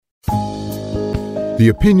The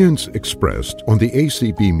opinions expressed on the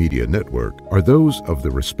ACB Media Network are those of the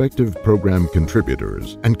respective program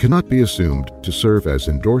contributors and cannot be assumed to serve as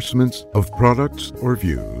endorsements of products or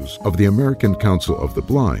views of the American Council of the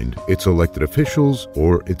Blind, its elected officials,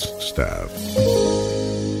 or its staff.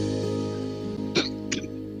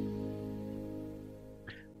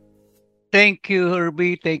 Thank you,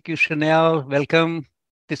 Herbie. Thank you, Chanel. Welcome.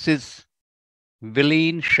 This is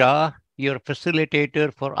Vileen Shah, your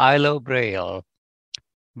facilitator for I Love Braille.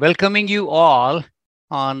 Welcoming you all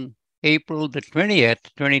on April the 20th,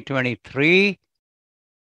 2023.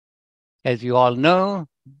 As you all know,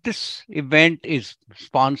 this event is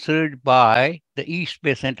sponsored by the East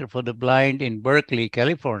Bay Center for the Blind in Berkeley,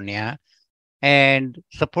 California, and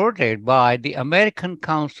supported by the American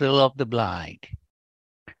Council of the Blind.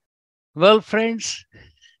 Well, friends,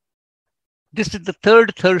 this is the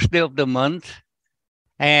third Thursday of the month,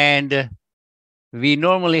 and we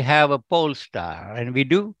normally have a poll star, and we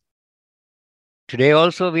do. Today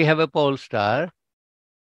also we have a poll star,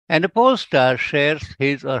 and the poll star shares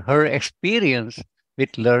his or her experience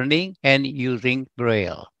with learning and using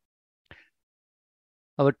Braille.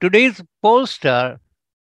 Our today's poll star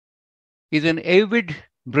is an avid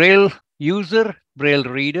Braille user, Braille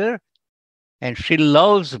reader, and she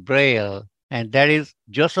loves Braille, and that is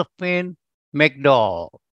Josephine McDowell.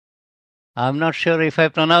 I'm not sure if I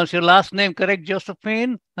pronounced your last name correct,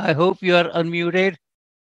 Josephine. I hope you are unmuted,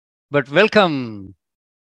 but welcome.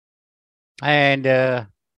 And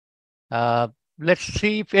let's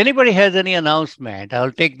see if anybody has any announcement.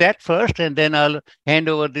 I'll take that first, and then I'll hand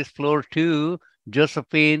over this floor to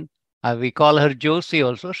Josephine. We call her Josie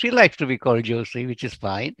also. She likes to be called Josie, which is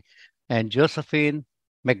fine. And Josephine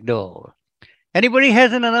McDowell. Anybody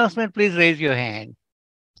has an announcement, please raise your hand.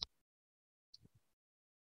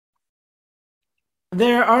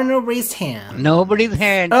 There are no raised hands. Nobody's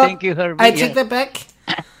hand. Oh, thank you, Herbie. I take that back.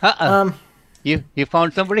 You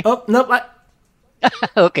found somebody? Oh, nope.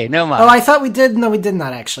 Okay, never mind. Oh, I thought we did. No, we did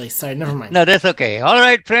not actually. Sorry, never mind. No, that's okay. All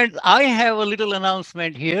right, friends. I have a little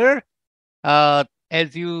announcement here.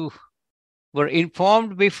 As you were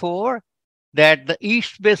informed before, that the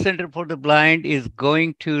East Bay Center for the Blind is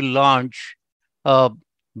going to launch a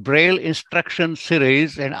Braille instruction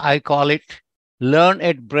series, and I call it Learn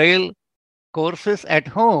at Braille Courses at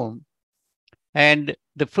Home. And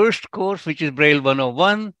the first course, which is Braille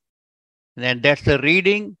 101, and that's the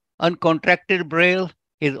reading uncontracted Braille,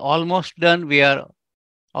 is almost done. We are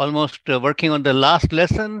almost working on the last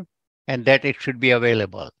lesson, and that it should be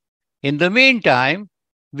available. In the meantime,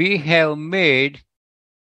 we have made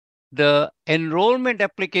the enrollment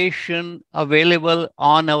application available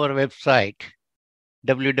on our website,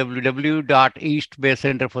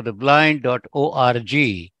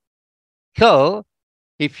 www.eastbaycenterfortheblind.org. So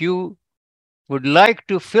if you would like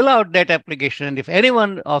to fill out that application, if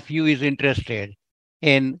anyone of you is interested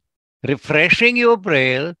in refreshing your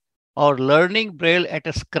Braille or learning Braille at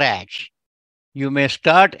a scratch, you may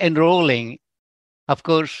start enrolling. Of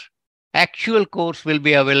course, actual course will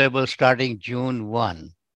be available starting June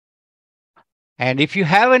 1. And if you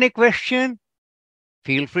have any question,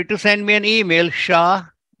 feel free to send me an email, shah,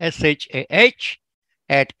 S-H-A-H,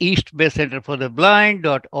 at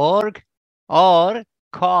eastbaycenterfortheblind.org, or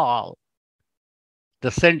call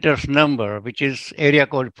the center's number, which is area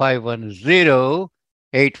code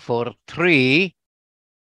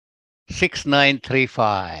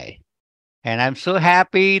 510-843-6935. And I'm so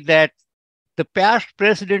happy that the past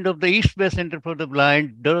president of the East Bay Center for the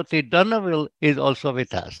Blind, Dorothy Dunnerville, is also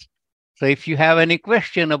with us. So if you have any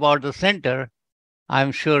question about the center,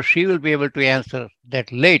 I'm sure she will be able to answer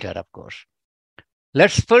that later, of course.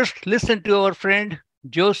 Let's first listen to our friend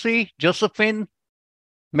Josephine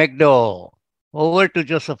McDowell. Over to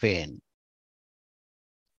Josephine.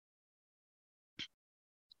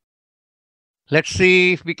 Let's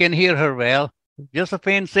see if we can hear her well.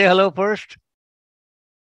 Josephine, say hello first.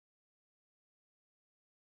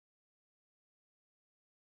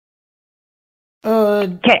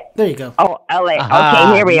 Okay. There you go. Oh, LA.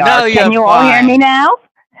 Okay, here we are. Can you all hear me now?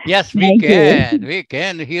 Yes, we can. We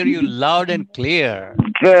can hear you loud and clear.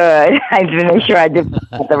 Good. I have to make sure I did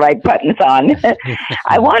put the right buttons on.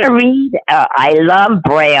 I want to read I Love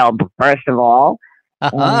Braille, first of all.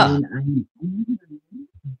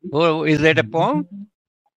 Oh, is that a poem?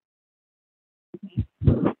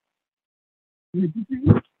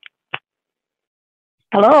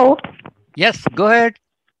 Hello? Yes, go ahead.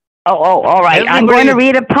 Oh, all right. I'm going to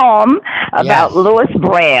read a poem about Louis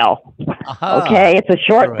Braille. Okay, it's a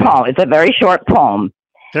short poem. It's a very short poem.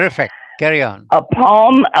 Terrific. Carry on. A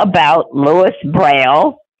poem about Louis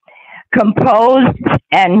Braille, composed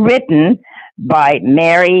and written by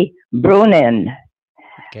Mary Brunin.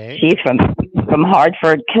 Okay. She's from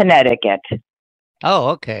Hartford, Connecticut.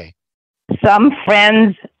 Oh, okay. Some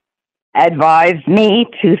friends advised me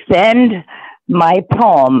to send my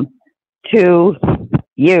poem to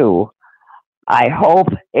you. I hope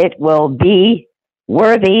it will be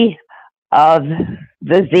worthy of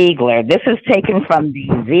the Ziegler. This is taken from the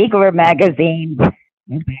Ziegler magazine.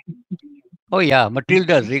 Oh, yeah,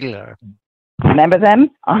 Matilda Ziegler. Remember them?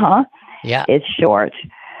 Yeah. It's short.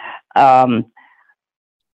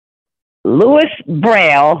 Louis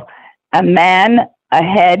Braille, a man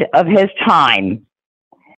ahead of his time.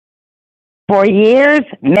 For years,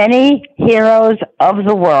 many heroes of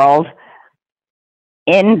the world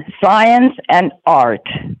in science and art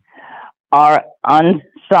are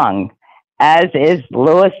unsung, as is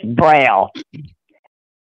Louis Braille,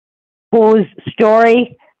 whose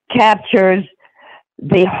story captures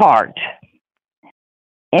the heart.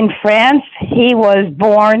 In France, he was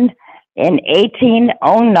born in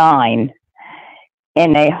 1809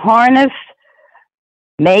 in a harness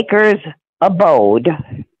maker's abode.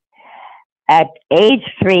 At age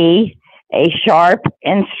 3, a sharp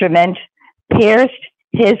instrument pierced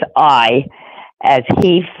his eye as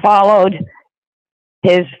he followed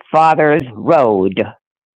his father's road.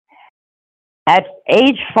 At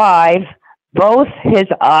age 5, both his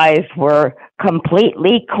eyes were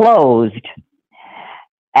completely closed.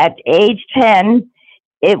 At age 10,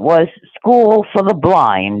 it was school for the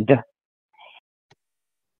blind.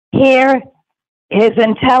 Here, his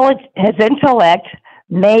intellect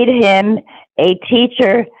made him a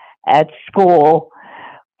teacher at school,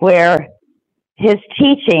 where his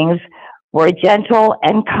teachings were gentle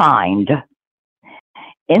and kind.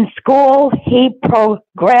 In school, he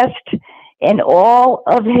progressed in all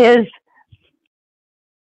of his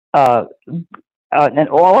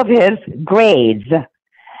grades,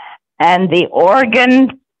 and the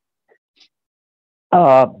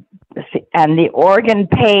organ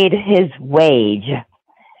paid his wage.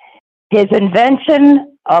 His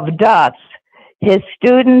invention of dots, his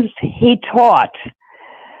students he taught,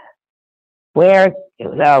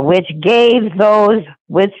 which gave those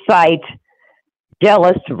with sight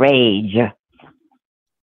jealous rage.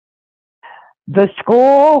 The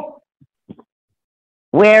school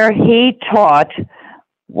where he taught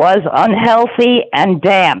was unhealthy and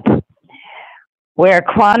damp, where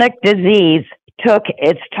chronic disease took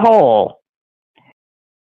its toll.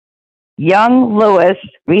 Young Louis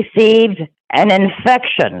received an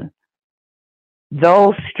infection.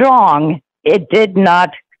 Though strong, it did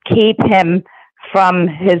not keep him from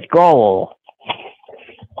his goal.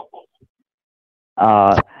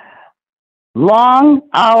 Long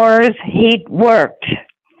hours he worked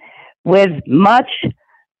with much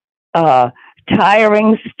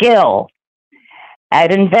tiring skill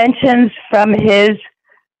at inventions from his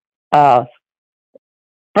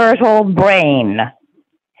fertile brain.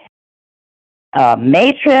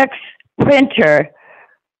 Matrix printer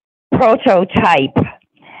prototype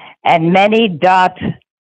and many dot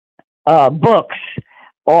books,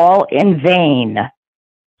 all in vain.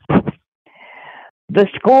 The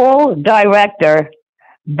school director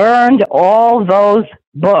burned all those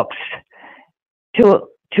books to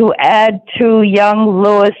add to young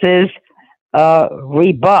Louis's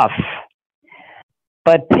rebuff,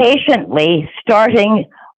 but patiently starting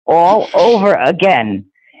all over again,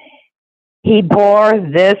 he bore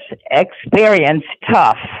this experience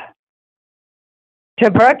tough.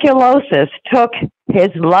 Tuberculosis took his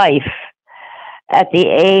life at the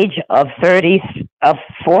age of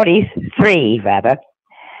 43, rather.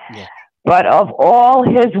 Yeah. But of all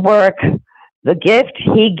his work, the gift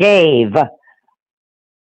he gave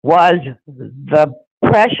was the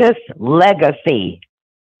precious legacy.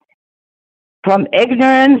 From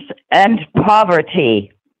ignorance and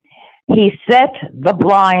poverty, he set the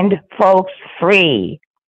blind folks free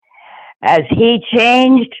as he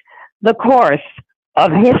changed the course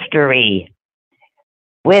of history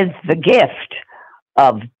with the gift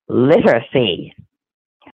of literacy.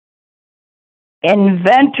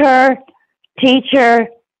 Inventor, teacher,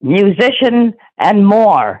 musician, and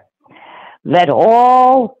more, let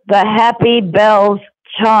all the happy bells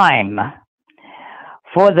chime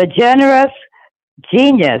for the generous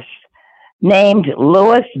genius named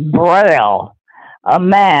Louis Braille, a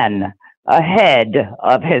man ahead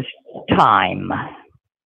of his time.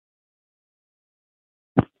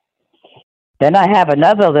 Then I have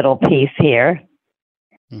another little piece here.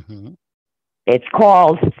 Mm-hmm. It's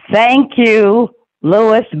called Thank You,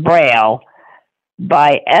 Louis Braille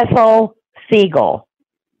by Ethel Siegel.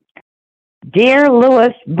 Dear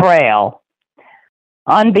Louis Braille,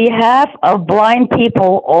 on behalf of blind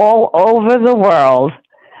people all over the world,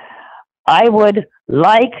 I would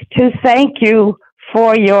like to thank you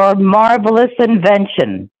for your marvelous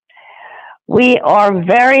invention. We are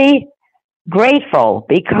very grateful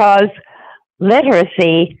because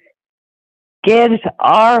literacy gives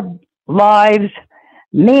our lives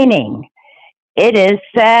meaning. It is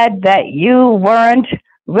sad that you weren't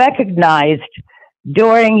recognized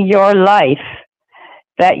during your life,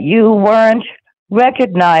 that you weren't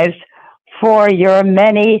recognized for your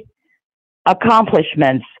many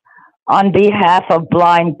accomplishments on behalf of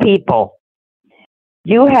blind people.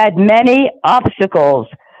 You had many obstacles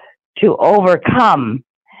to overcome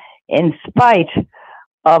in spite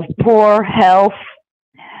of poor health,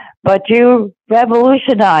 but you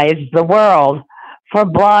revolutionized the world for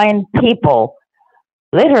blind people.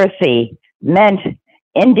 Literacy meant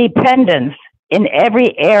independence in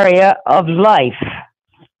every area of life.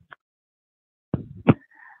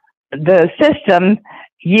 The system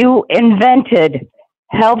you invented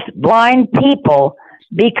helps blind people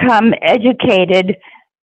become educated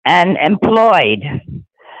and employed.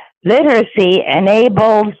 Literacy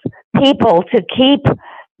enables people to keep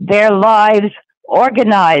their lives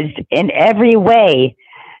organized in every way,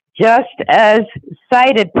 just as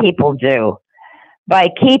sighted people do, by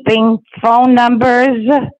keeping phone numbers,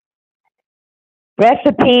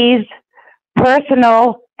 recipes,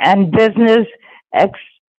 personal and business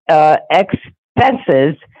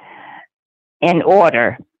expenses in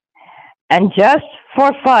order. And just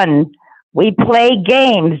for fun, we play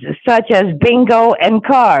games such as bingo and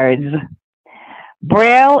cards.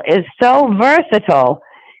 Braille is so versatile,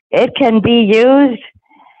 it can be used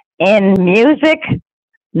in music,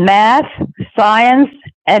 math, science,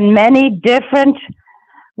 and many different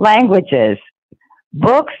languages.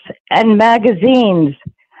 Books and magazines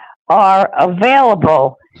are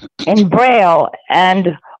available in Braille,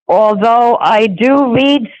 and although I do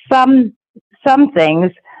read some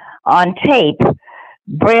things on tape,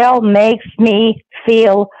 Braille makes me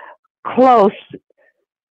feel close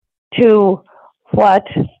to what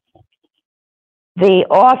the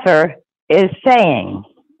author is saying.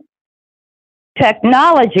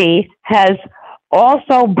 Technology has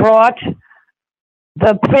also brought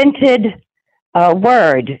the printed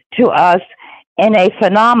word to us in a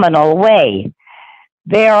phenomenal way.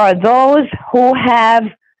 There are those who have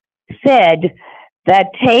said that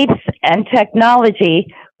tapes and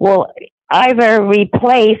technology will either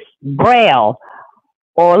replace Braille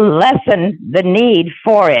or lessen the need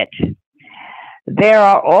for it. There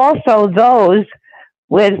are also those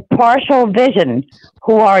with partial vision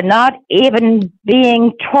who are not even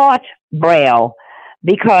being taught Braille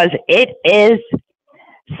because it is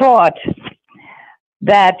thought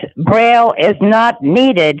that Braille is not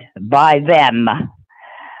needed by them.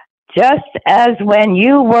 Just as when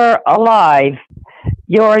you were alive,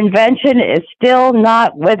 your invention is still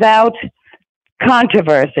not without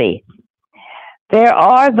controversy. There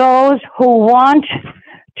are those who want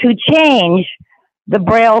to change the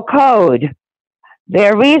Braille code.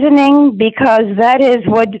 Their reasoning because that is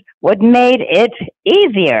what made it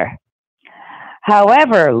easier.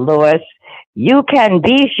 However, Louis, you can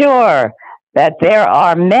be sure that there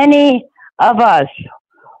are many of us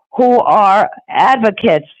who are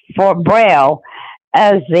advocates for Braille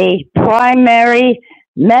as the primary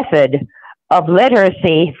method of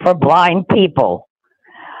literacy for blind people.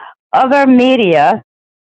 Other media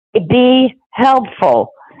may be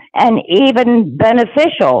helpful and even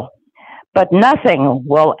beneficial, but nothing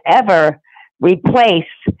will ever replace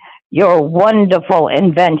your wonderful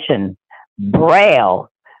invention, Braille,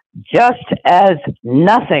 just as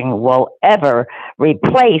nothing will ever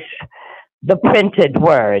replace the printed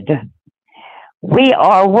word. We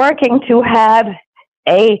are working to have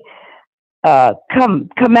a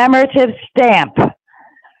commemorative stamp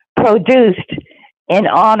produced in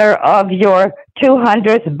honor of your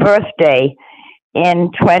 200th birthday in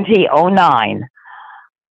 2009.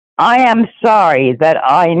 I am sorry that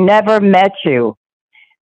I never met you.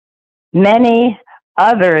 Many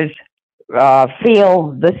others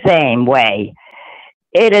feel the same way.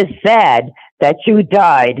 It is sad that you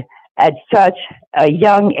died at such a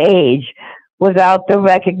young age without the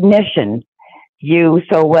recognition you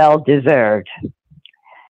so well deserved.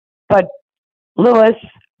 But, Louis,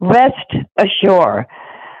 rest assured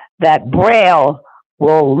that Braille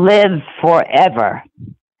will live forever.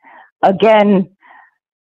 Again,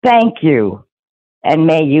 thank you, and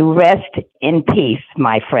may you rest in peace,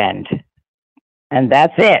 my friend. And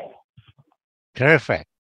that's it. Terrific.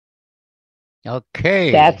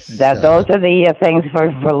 Okay. Those are the things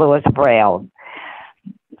for Louis Braille.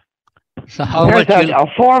 So how There's much a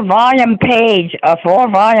 4-volume page, a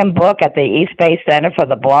 4-volume book at the East Bay Center for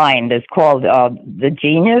the Blind. It's called The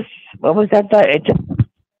Genius. What was that?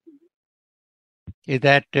 is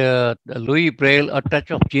that Louis Braille, A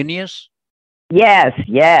Touch of Genius? Yes,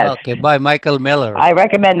 yes. Okay, by Michael Miller. I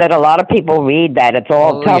recommend that a lot of people read that. It's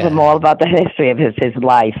all tells them all about the history of his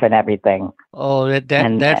life and everything. Oh,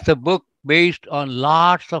 that's a book based on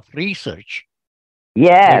lots of research.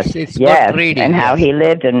 Yes, it's yes, reading, and how he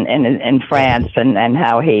lived in France, and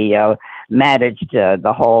how he managed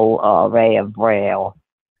the whole array of Braille.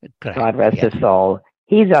 Correct. God rest his soul.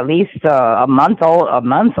 He's at least a month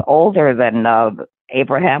older than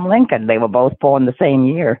Abraham Lincoln. They were both born the same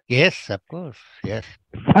year. Yes, of course. Yes.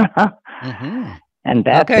 And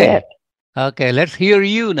that's it. Okay, let's hear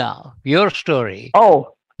you now. Your story.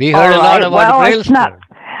 Oh, we heard a lot about Braille story.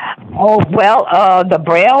 The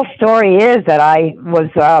Braille story is that I was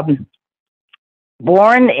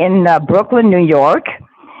born in Brooklyn, New York,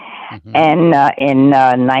 and in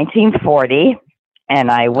 1940, and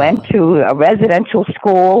I went to a residential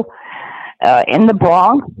school in the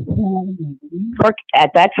Bronx.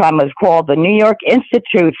 At that time, it was called the New York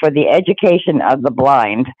Institute for the Education of the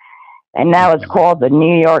Blind, and now it's called the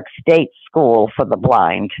New York State School for the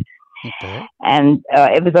Blind. Okay. And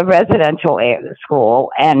it was a residential school,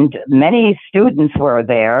 and many students were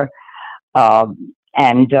there.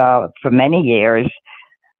 And for many years,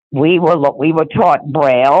 we were taught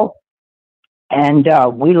Braille, and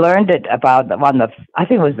we learned it about I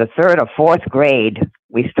think it was the 3rd or 4th grade.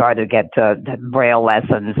 We started to get Braille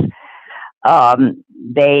lessons.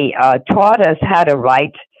 They taught us how to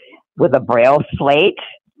write with a Braille slate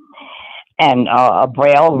and a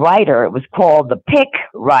Braille writer. It was called the Pick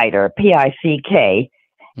Writer, Pick.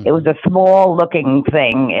 It was a small-looking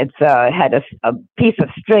thing. It had a piece of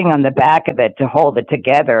string on the back of it to hold it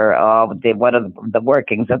together. One of the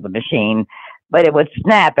workings of the machine, but it would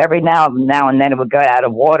snap every now and then. It would go out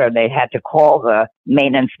of water. They had to call the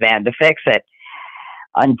maintenance man to fix it.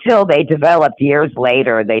 Until they developed years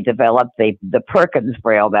later, they developed the Perkins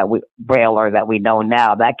Brailler that we know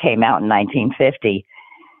now. That came out in 1950,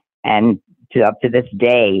 and up to this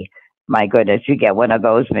day, my goodness, you get one of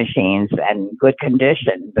those machines and good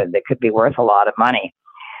condition, but they could be worth a lot of money.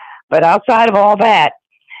 But outside of all that,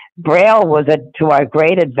 Braille was to our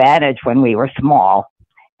great advantage when we were small,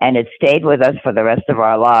 and it stayed with us for the rest of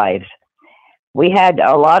our lives. We had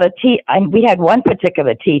a lot of we had one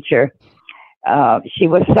particular teacher. She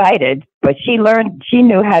was sighted, but she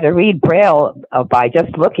knew how to read Braille by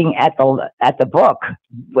just looking at the book,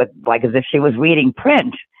 like as if she was reading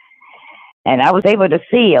print. And I was able to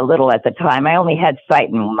see a little at the time. I only had sight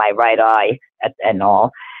in my right eye and all.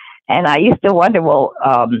 And I used to wonder,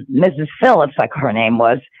 Mrs. Phillips, like her name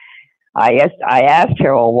was, I asked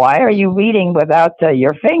her, well, why are you reading without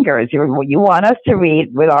your fingers? You want us to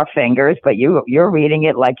read with our fingers, but you're reading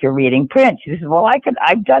it like you're reading print. She said, well,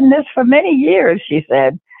 I've done this for many years, she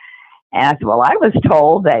said. And I said, well, I was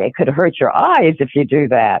told that it could hurt your eyes if you do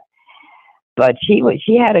that. But she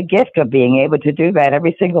had a gift of being able to do that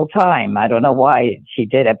every single time. I don't know why she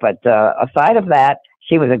did it, but aside of that,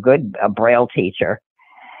 she was a good Braille teacher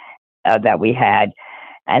that we had.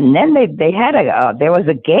 And then they had there was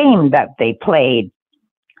a game that they played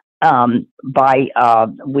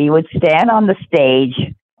we would stand on the stage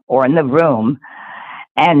or in the room,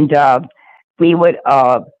 and we would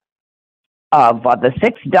the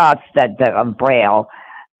 6 dots of Braille.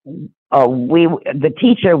 The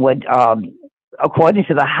teacher would, according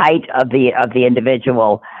to the height of the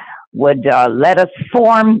individual, would let us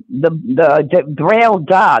form the Braille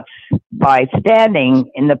dots by standing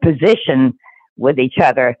in the position with each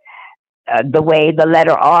other, the way the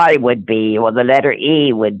letter I would be, or the letter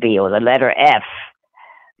E would be, or the letter F,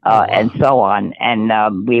 and so on. And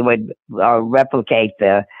we would replicate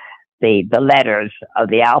the letters of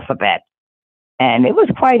the alphabet. And it was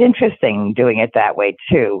quite interesting doing it that way,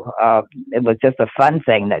 too. It was just a fun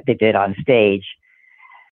thing that they did on stage.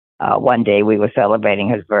 One day we were celebrating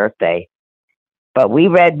his birthday. But we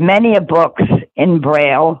read many books in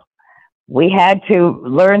Braille. We had to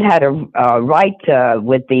learn how to write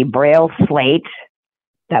with the Braille slate.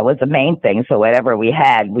 That was the main thing. So whatever we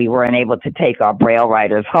had, we weren't able to take our Braille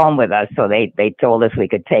writers home with us. So they told us we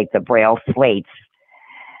could take the Braille slates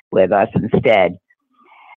with us instead.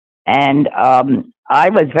 And I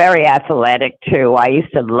was very athletic, too. I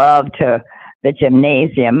used to love the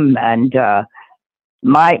gymnasium. And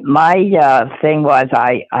my thing was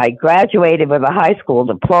I graduated with a high school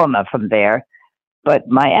diploma from there. But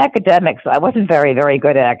my academics, I wasn't very, very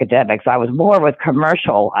good at academics. I was more with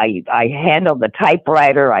commercial. I handled the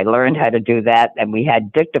typewriter. I learned how to do that. And we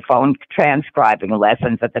had dictaphone transcribing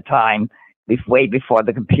lessons at the time. way before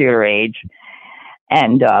the computer age.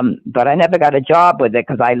 And but I never got a job with it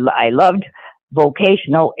because I loved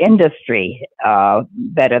vocational industry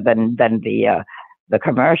better than the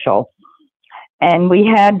commercial. And we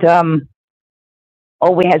had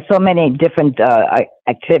we had so many different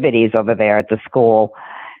activities over there at the school,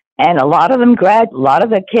 and a lot of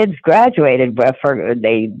the kids graduated.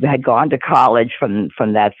 They had gone to college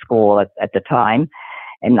from that school at the time.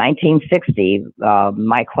 In 1960,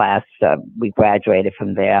 my class we graduated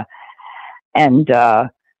from there, and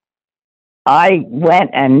I went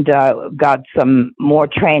and got some more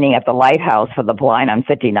training at the Lighthouse for the Blind on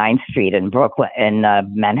 59th Street in Brooklyn, in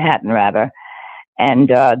Manhattan rather. And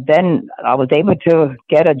then I was able to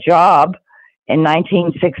get a job in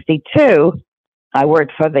 1962. I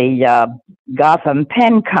worked for the Gotham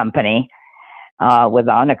Pen Company with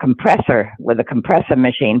a compressor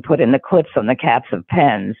machine, put in the clips on the caps of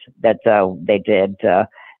pens that they did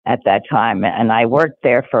at that time. And I worked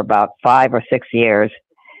there for about 5 or 6 years.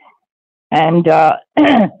 And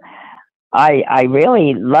I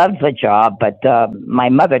really loved the job, but my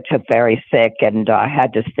mother took very sick, and I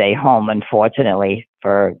had to stay home, unfortunately,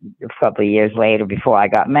 for a couple of years later before I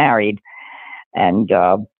got married. And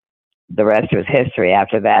the rest was history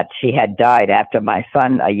after that. She had died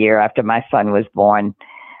a year after my son was born.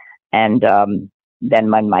 And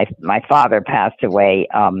then when my father passed away,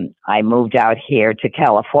 I moved out here to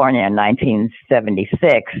California in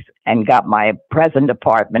 1976 and got my present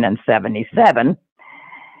apartment in 77.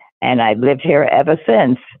 And I've lived here ever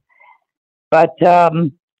since. But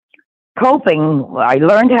coping, I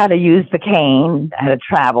learned how to use the cane, how to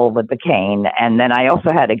travel with the cane. And then I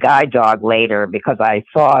also had a guide dog later because I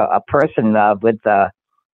saw a person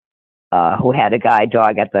who had a guide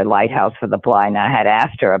dog at the Lighthouse for the Blind. I had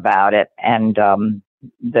asked her about it. And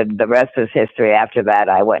the rest is history. After that,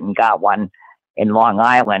 I went and got one in Long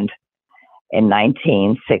Island in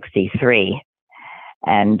 1963.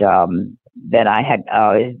 And then I had,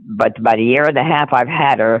 but about a year and a half I've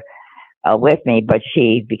had her with me, but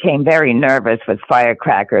she became very nervous with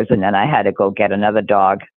firecrackers, and then I had to go get another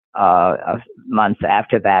dog months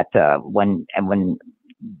after that. When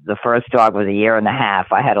the first dog was a year and a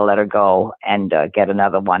half, I had to let her go and get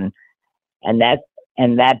another one, and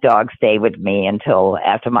that dog stayed with me until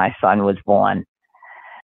after my son was born.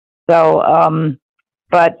 So,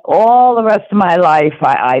 but all the rest of my life,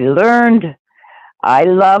 I learned. I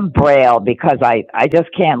love Braille because I just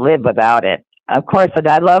can't live without it. Of course, and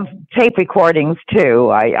I love tape recordings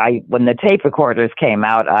too. When the tape recorders came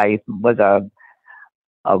out, I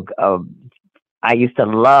used to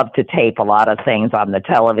love to tape a lot of things on the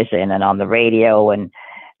television and on the radio and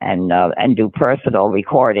do personal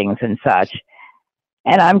recordings and such.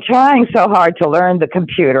 And I'm trying so hard to learn the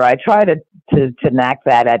computer. I tried to knack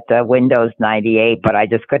that at Windows 98, but I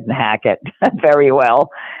just couldn't hack it very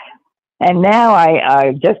well. And now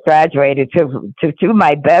I just graduated to do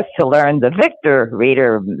my best to learn the Victor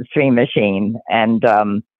reader stream machine. And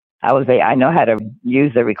I know how to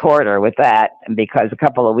use the recorder with that, because a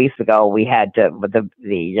couple of weeks ago we had with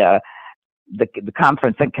the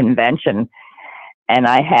conference and convention, and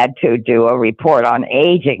I had to do a report on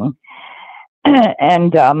aging.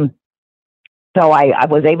 And so I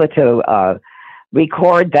was able to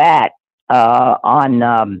record that on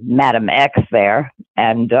Madam X there,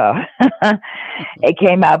 and it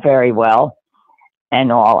came out very well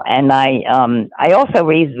and all. And I also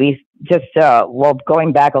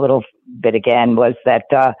going back a little bit again, was that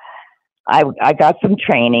I got some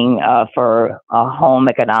training for home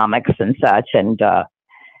economics and such, and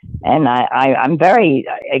I'm very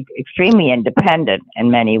extremely independent in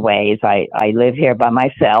many ways. I live here by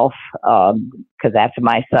myself because after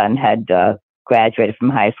my son had graduated from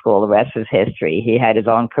high school, the rest is history. He had his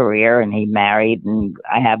own career and he married, and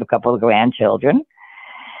I have a couple of grandchildren.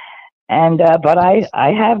 And but I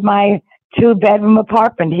have my 2-bedroom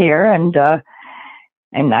apartment here, and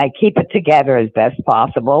I keep it together as best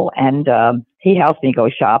possible. And he helps me go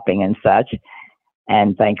shopping and such.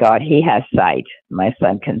 And thank God he has sight. My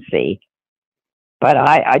son can see. But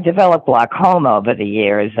I developed glaucoma over the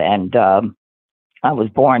years, and I was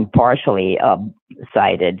born partially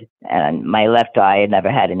sighted, and my left eye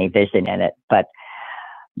never had any vision in it. But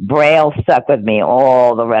Braille stuck with me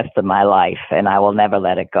all the rest of my life, and I will never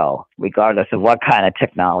let it go, regardless of what kind of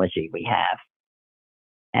technology we have.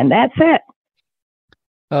 And that's it.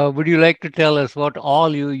 Would you like to tell us what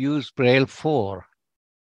all you use Braille for?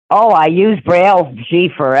 Oh, I use Braille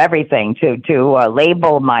for everything, to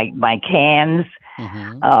label my cans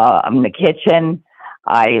in the kitchen.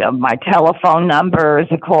 My telephone numbers,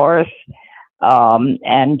 of course,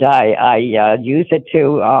 and I use it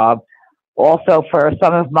to also for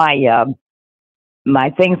some of my my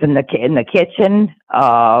things in the kitchen,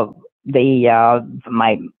 my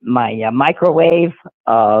microwave,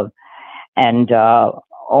 and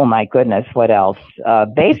oh my goodness, what else?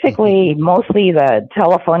 Basically, mostly the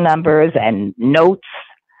telephone numbers and notes.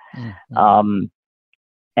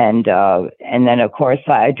 And then of course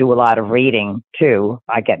I do a lot of reading too.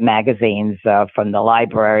 I get magazines from the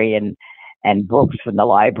library and books from the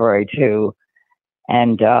library too.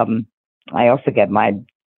 And I also get my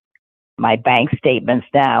bank statements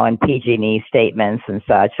now and PG&E statements and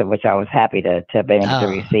such, which I was happy to be able to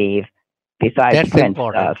receive. Besides print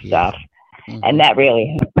stuff, and that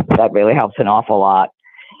really helps an awful lot.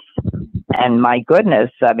 And my goodness,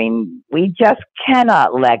 I mean, we just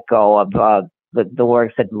cannot let go of the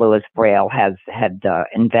works that Louis Braille had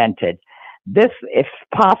invented. This, if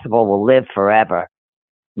possible, will live forever,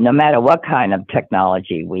 no matter what kind of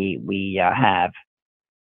technology we have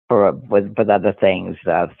with other things,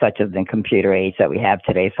 such as the computer age that we have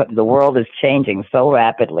today. So the world is changing so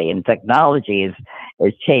rapidly, and technology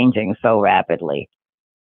is changing so rapidly.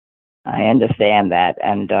 I understand that,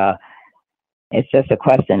 and it's just a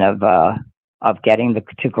question of getting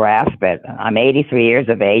to grasp it. I'm 83 years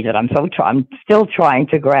of age, and I'm still trying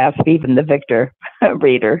to grasp even the Victor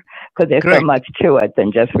reader, because there's so much to it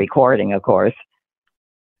than just recording, of course.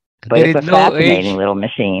 But it's a fascinating little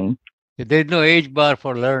machine. There's no age bar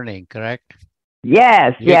for learning, correct?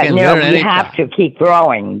 Yes, we have to keep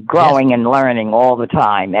growing and learning all the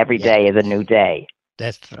time. Every day is a new day.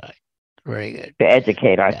 That's right. Very good. To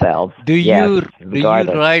educate ourselves. Do you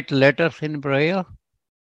write letters in Braille?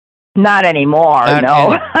 Not anymore,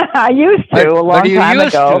 no. I used to a long time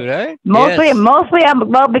ago. Right? Mostly,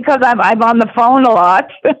 because I'm on the phone a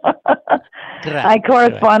lot. I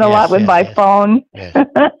correspond a lot with my phone. Yes.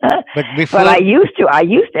 But I used to,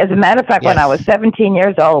 as a matter of fact, when I was 17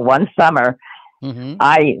 years old, one summer,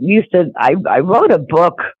 I wrote a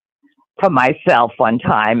book for myself one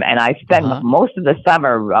time, and I spent most of the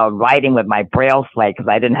summer writing with my Braille slate, because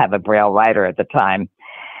I didn't have a Braille writer at the time.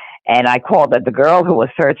 And I called it The Girl Who Was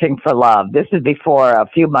Searching for Love. This is a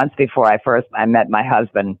few months before I met my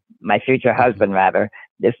husband, my future husband, rather.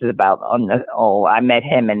 This is about, I met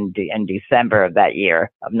him in December of that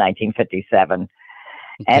year, of 1957.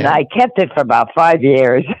 Okay. And I kept it for about 5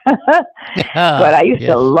 years. But I used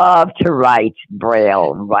to love to write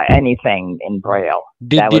Braille, anything in Braille.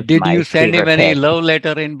 Did you send him any love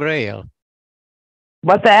letter in Braille?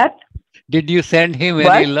 What's that? Did you send him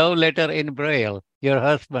any love letter in Braille, your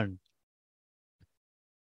husband?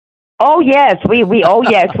 Oh yes, we both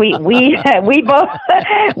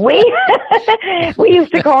we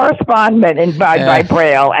used to correspond by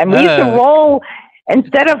Braille, and we used to roll,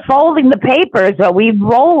 instead of folding the papers, we'd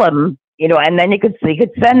roll them, and then you could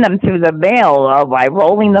send them through the mail by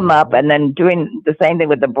rolling them up, and then doing the same thing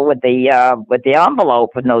with the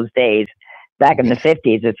envelope in those days, back in the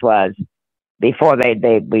 50s. It was before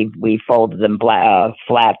we folded them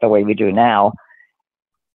flat the way we do now.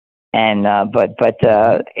 And the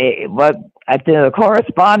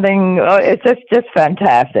corresponding, it's just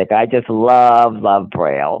fantastic. I just love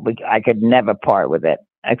Braille. I could never part with it,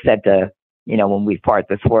 except when we part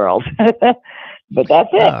this world. But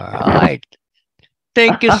that's it. All right.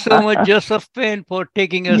 Thank you so much, Josephine, for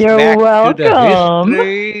taking us You're welcome. To the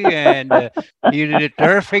history, and you did a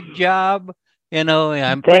terrific job.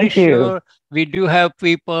 I'm pretty sure we do have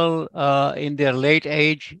people in their late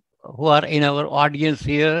age who are in our audience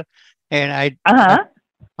here, and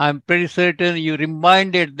I'm pretty certain you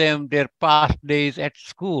reminded them their past days at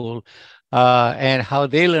school and how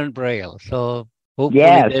they learned Braille. So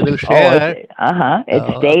hopefully they will share.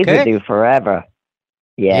 It stays with you forever.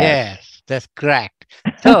 Yes, that's correct.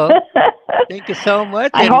 So thank you so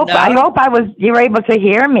much. I hope you were able to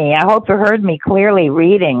hear me. I hope you heard me clearly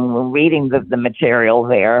reading the material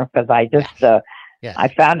there, because I just I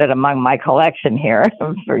found it among my collection here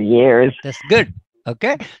for years. That's good.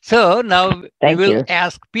 Okay. So now we will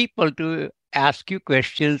ask people to ask you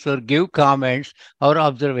questions or give comments or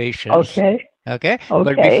observations. Okay.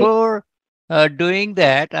 But before doing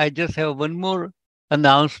that, I just have one more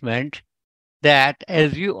announcement, that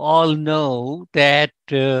as you all know, that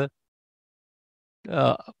a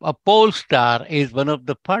poll star is one of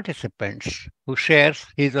the participants who shares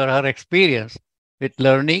his or her experience with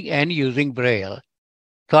learning and using Braille.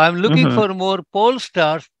 So I'm looking for more poll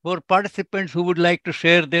stars for participants who would like to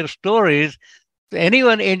share their stories. So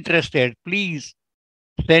anyone interested, please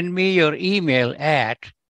send me your email at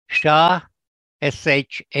shah,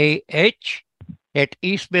 SHAH, at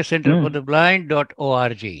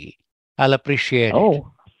eastbaycenterfortheblind.org. I'll appreciate it.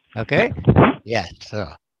 Okay? Yes.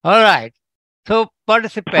 So, all right. So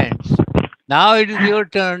participants, Now it is your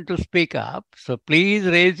turn to speak up. So please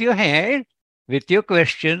raise your hand with your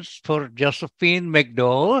questions for Josephine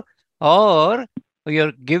McDowell, or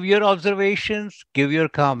give your observations, give your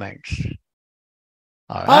comments.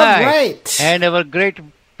 All right. And our great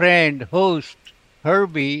friend, host,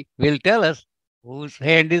 Herbie, will tell us whose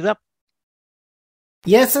hand is up.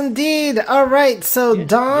 Yes, indeed. All right. So, yes,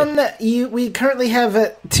 Dawn, yes. We currently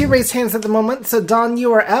have 2 raised hands at the moment. So, Dawn,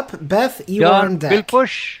 you are up. Beth, you are on deck. Will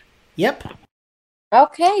push. Yep.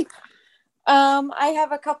 Okay. I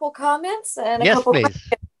have a couple comments and a couple please.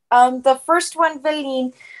 Questions. The first one,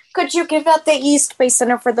 Valine, could you give out the East Bay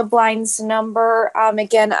Center for the Blind's number?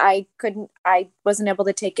 Again, I wasn't able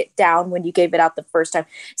to take it down when you gave it out the first time.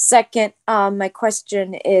 Second, my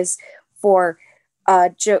question is for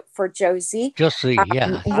Josie. Josie,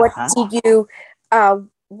 yeah. What do you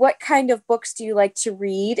what kind of books do you like to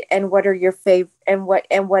read, and what are your favorite,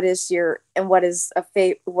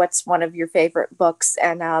 what's one of your favorite books?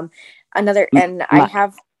 And I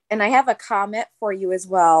have a comment for you as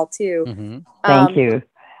well too. Mm-hmm. Thank you.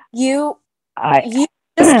 You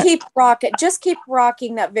just keep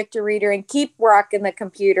rocking that Victor Reader and keep rocking the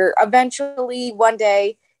computer. Eventually, one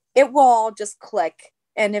day, it will all just click.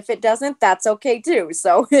 And if it doesn't, that's okay too.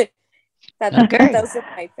 So those are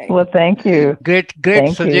my things. Well, thank you. Great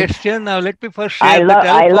thank suggestion. You. Now let me first share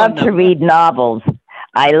I love to read novels.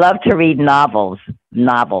 I love to read novels.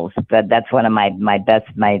 That's one of my best,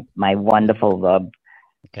 my wonderful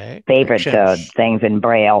favorite things in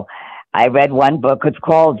Braille. I read one book. It's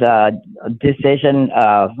called Decision.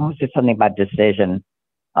 What was it? Something about decision.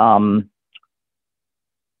 Oh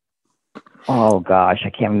gosh, I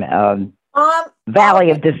can't.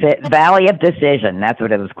 Valley of Decision. That's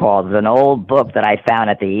what it was called. It was an old book that I found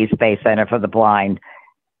at the East Bay Center for the Blind.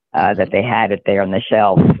 That they had it there on the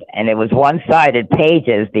shelf, and it was one-sided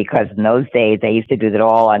pages because in those days they used to do that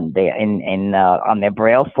all on on their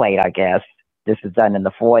Braille slate. I guess this was done in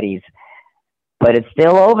the 40s, but it's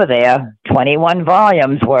still over there, 21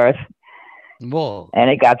 volumes worth. Whoa. And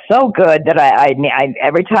it got so good that I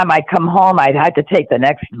every time I come home, I had to take the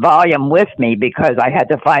next volume with me because I had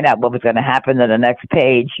to find out what was going to happen to the next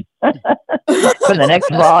page for the next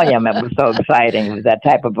volume. It was so exciting. It was that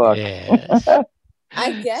type of book. Yes.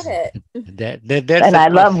 I get it. And I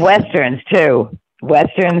love Westerns too.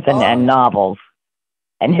 Westerns and novels.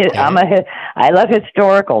 And I love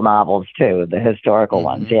historical novels too, the historical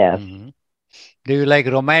ones, yes. Mm-hmm. Do you like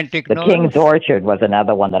romantic novels? The King's Orchard was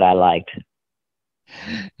another one that I liked.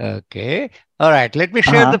 Okay. All right. Let me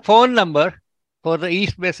share the phone number for the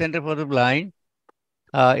East Bay Center for the Blind.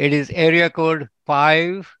 It is area code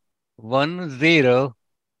 510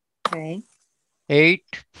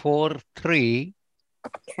 843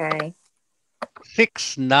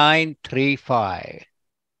 6935.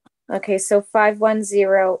 Okay, so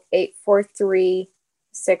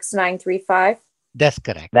 510-843-6935. That's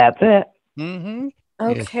correct. That's it. Mm-hmm.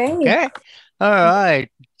 Okay. Yes. Okay. All right.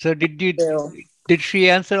 So did she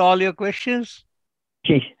answer all your questions?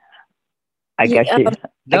 I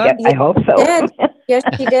hope so. Yes,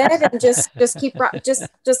 she did. And just keep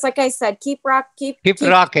just like I said, keep rocking.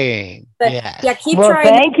 Yeah, keep Well, trying.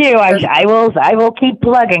 thank you. I will keep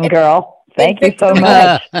plugging, girl. Thank you so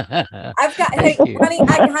much. I've got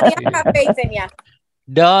faith in you.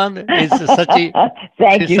 Dawn is such a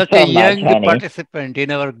young participant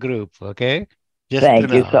in our group. Okay. Thank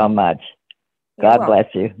you so much. God bless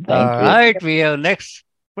you. Thank you. All right, we have next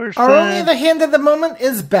person. Our only other hand at the moment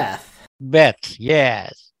is Beth. Beth,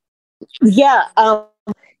 yes. Yeah,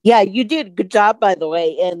 you did a good job, by the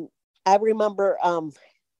way. And I remember,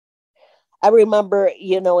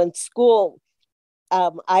 in school,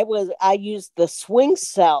 I used the swing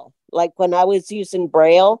cell. Like when I was using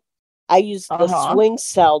Braille, I used the swing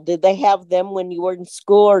cell. Did they have them when you were in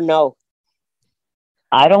school or no?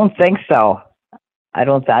 I don't think so. I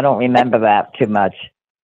don't remember that too much.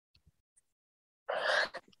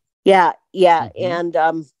 Yeah. Mm-hmm. And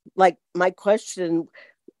like my question,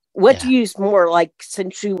 what do you use more? Like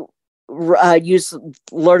since you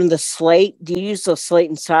learn the slate, do you use the slate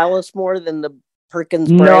and stylus more than the Perkins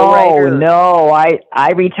Braille writer? No. I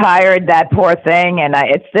retired that poor thing, and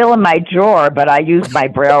it's still in my drawer, but I use my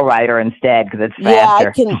Braille writer instead because it's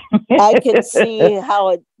faster. Yeah, I can see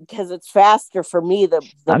how because it's faster for me.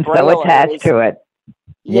 I'm Braille so attached to it.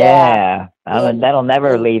 Yeah. That'll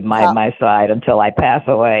never leave my side until I pass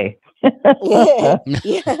away. Yeah.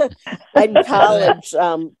 In college,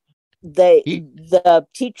 the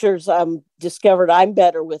teachers discovered I'm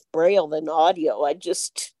better with Braille than audio.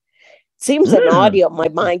 Seems in audio my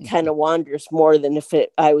mind kind of wanders more than if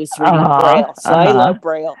I was reading Braille. So I love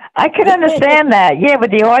Braille. I can understand that. Yeah,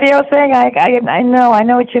 with the audio thing, I know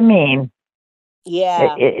what you mean.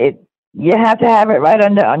 Yeah. You have to have it right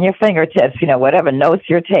on your fingertips. Whatever notes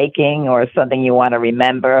you're taking or something you want to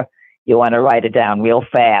remember, you want to write it down real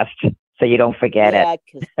fast so you don't forget Yeah,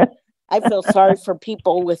 because I feel sorry for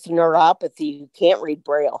people with neuropathy who can't read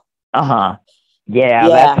Braille. Yeah, Yeah,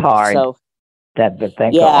 that's hard. So, I'm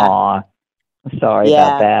sorry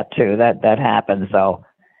about that too. That happens. So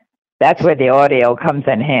that's where the audio comes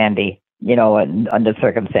in handy. Under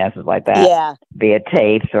circumstances like that. Yeah. Be it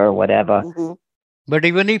tapes or whatever. Mm-hmm. But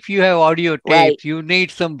even if you have audio tapes, you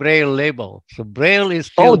need some Braille label. So Braille is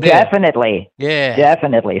still there. Definitely. Yeah.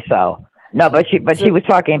 Definitely so. No, but she was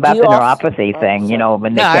talking about the neuropathy thing,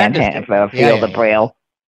 when they can't feel the Braille.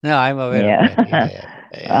 No, I'm aware of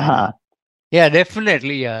that. Yeah,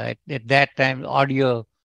 definitely. Yeah, at that time, audio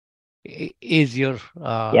is your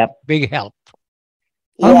big help.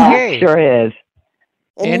 Okay. Sure is.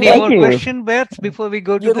 And any more question, Beth, before we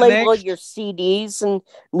go to the next? You label your CDs and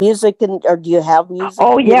music, or do you have music?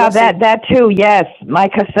 Oh, yeah, that too, yes. My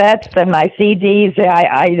cassettes and my CDs,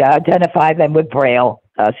 I identify them with Braille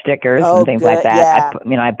stickers and things like that.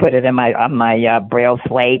 Yeah. I put it on my Braille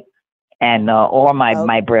slate and or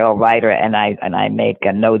my Braille writer, and I make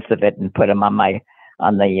notes of it and put them on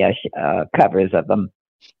the covers of them.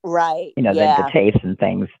 Right. The tapes and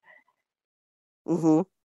things. Mm-hmm.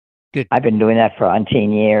 Good. I've been doing that for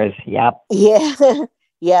umpteen years. Yep. Yeah.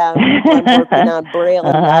 Yeah. I'm working on Braille,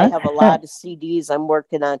 and I have a lot of CDs I'm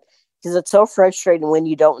working on because it's so frustrating when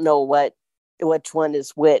you don't know which one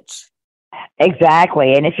is which.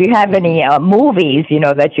 Exactly. And if you have any movies,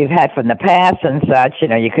 that you've had from the past and such,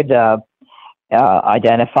 you could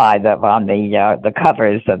identify on the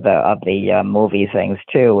covers of the movie things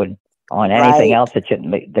too, and on anything else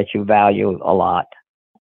that you value a lot.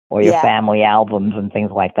 Or your family albums and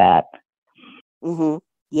things like that. Mm-hmm.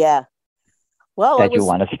 Yeah. Well, that you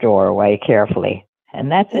want to store away carefully,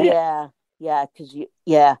 and that's it. Yeah. Yeah. Because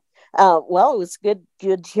well, it was good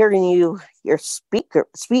hearing your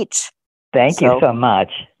speech. Thank you so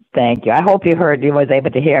much. Thank you. I hope you was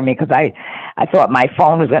able to hear me, because I thought my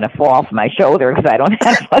phone was going to fall off my shoulder because I don't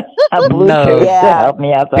have a Bluetooth to help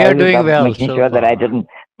me out. So you're doing well. Making sure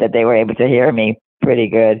that they were able to hear me pretty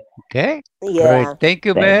good. Okay. Yeah. Great. Thank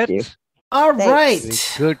you, Beth. All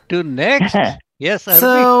right. Good to next. Yes.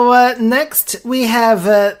 So next we have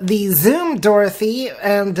the Zoom Dorothy,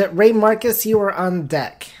 and Ray Marcus, you are on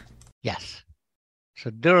deck. Yes.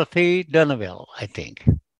 So Dorothy Dunaville, I think.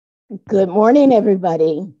 Good morning,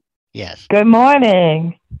 everybody. Yes. Good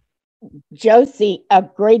morning. Josie, a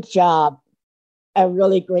great job. A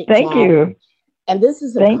really great job. Thank you. And this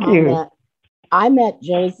is a comment. I met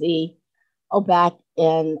Josie back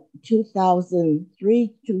in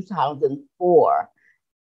 2003, 2004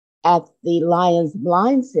 at the Lions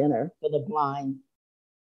Blind Center for the Blind.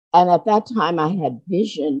 And at that time I had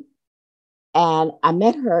vision, and I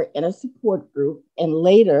met her in a support group, and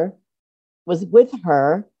later was with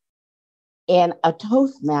her in a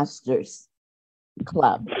Toastmasters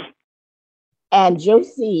club. And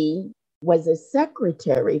Josie was a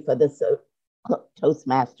secretary for the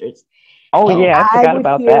Toastmasters. Oh, and yeah, I forgot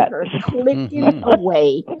about that. Her clicking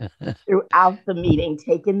away throughout the meeting,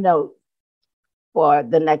 taking notes for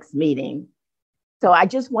the next meeting. So I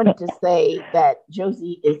just wanted to say that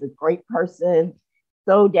Josie is a great person,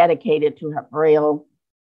 so dedicated to her Braille,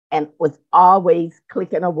 and was always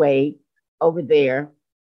clicking away over there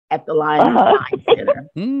at the Lions Blind Center.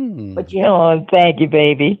 But thank you,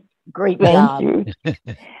 baby. Great job. Thank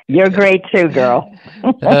you. You're great too, girl.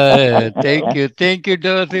 Thank you,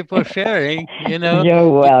 Dorothy, for sharing. You're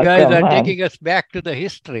welcome. You guys are taking us back to the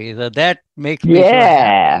history. So that makes me so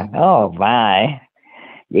happy. Oh my!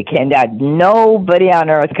 You cannot. Nobody on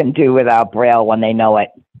earth can do without Braille when they know it.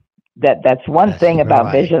 That's one thing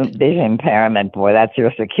about vision impairment, boy. That's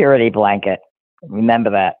your security blanket.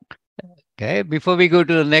 Remember that. Okay, before we go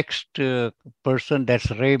to the next person, that's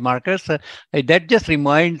Ray Marcus. That just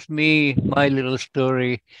reminds me my little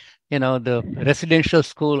story. The residential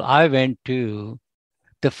school I went to,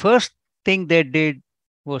 the first thing they did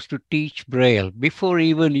was to teach Braille before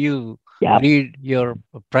even you read your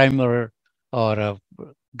primer or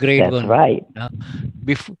grade That's 1. Right.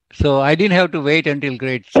 So I didn't have to wait until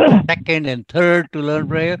grade 2nd and 3rd to learn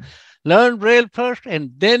Braille. Learn Braille first,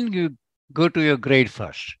 and then you go to your grade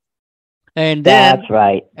 1st. And then that's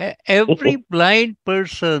right. Every blind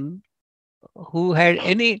person who had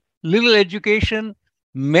any little education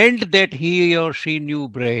meant that he or she knew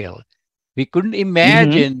Braille. We couldn't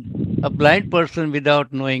imagine a blind person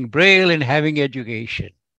without knowing Braille and having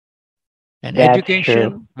education. And that's education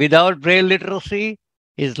true. without Braille literacy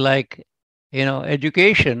is like,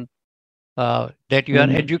 education that you are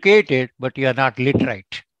educated, but you are not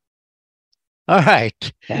literate. All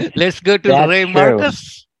right. Let's go to That's Ray true.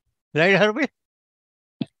 Marcus. Right, Herbie?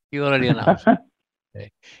 You already announced.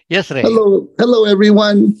 Okay. Yes, Ray. Hello,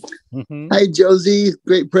 everyone. Mm-hmm. Hi, Josie.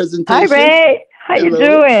 Great presentation. Hi, Ray. How you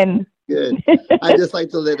doing? Good. I just like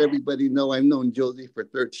to let everybody know I've known Josie for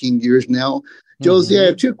 13 years now. Josie, I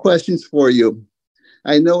have two questions for you.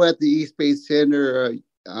 I know at the East Bay Center,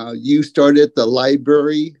 you started the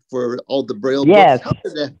library for all the Braille books.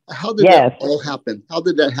 How did that all happen? How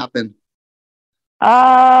did that happen?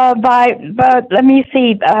 But let me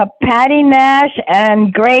see, Patty Nash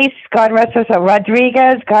and Grace, God rest her soul,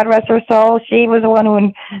 Rodriguez, God rest her soul. She was the one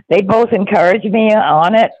who, they both encouraged me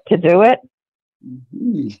on it, to do it.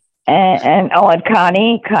 Mm-hmm. And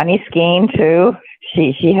Connie Skeen too.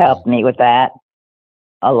 She helped me with that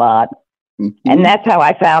a lot. Mm-hmm. And that's how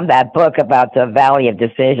I found that book about the Valley of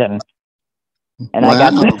Decision. And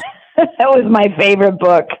I got that was my favorite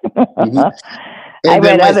book. Mm-hmm. I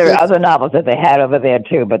read other novels that they had over there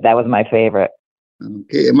too, but that was my favorite.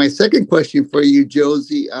 Okay, and my second question for you,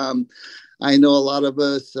 Josie. I know a lot of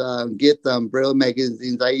us get Braille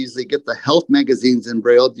magazines. I usually get the health magazines in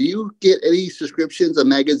Braille. Do you get any subscriptions of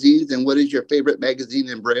magazines? And what is your favorite magazine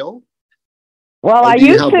in Braille? Well, I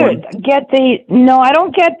used to get no, I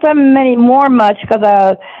don't get them anymore much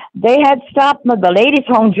because they had stopped. The Ladies'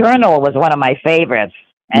 Home Journal was one of my favorites.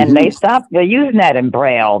 And they stopped using that in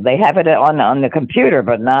Braille. They have it on the computer,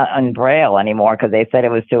 but not on Braille anymore because they said it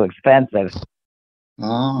was too expensive.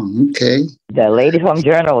 Oh, okay. The Ladies' Home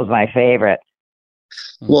Journal was my favorite.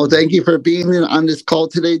 Well, thank you for being on this call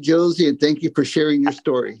today, Josie, and thank you for sharing your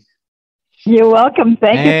story. You're welcome.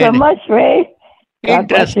 Thank you so much, Ray. God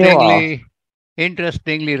bless you all.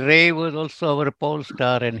 Interestingly, Ray was also our poll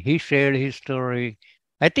star, and he shared his story,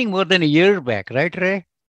 I think, more than a year back, right, Ray?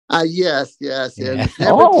 Yes. And it's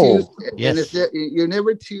never you're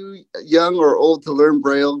never too young or old to learn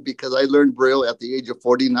Braille, because I learned Braille at the age of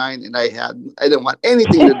 49 and I didn't want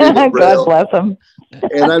anything to do with Braille. God bless him.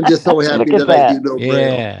 And I'm just so happy that I do know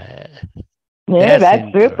Braille. Yeah,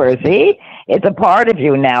 that's super. See, it's a part of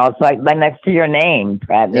you now. It's like next to your name.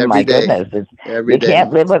 My goodness, you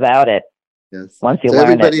can't live without it. Yes. Once you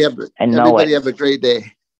learn it and know it. Everybody have a great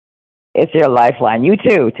day. It's your lifeline. You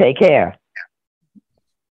too. Take care.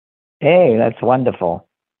 Hey, that's wonderful.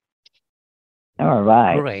 All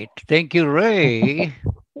right. Great. Thank you, Ray.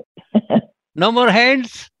 No more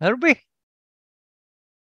hands, Herbie?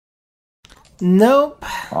 Nope.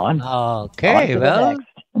 Okay, well.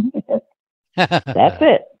 That's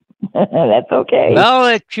it. That's okay. Well,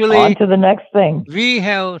 actually, on to the next thing. We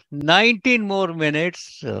have 19 more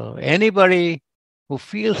minutes. So anybody who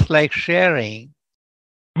feels like sharing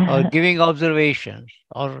or giving observations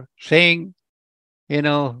or saying,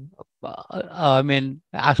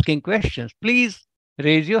 asking questions, please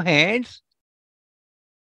raise your hands.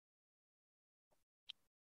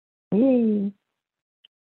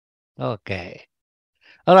 Okay.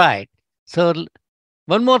 All right. So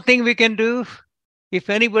one more thing we can do. If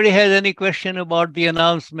anybody has any question about the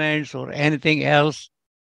announcements or anything else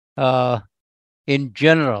in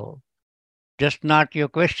general, just not your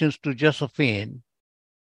questions to Josephine,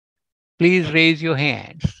 please raise your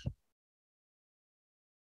hands.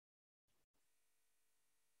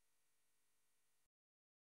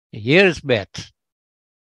 Here's Beth,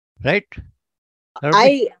 right?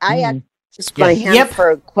 I just my hand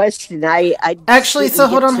for a question. I actually, so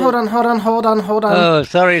hold on. Oh,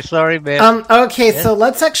 sorry, Beth. Okay, so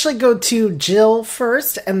let's actually go to Jill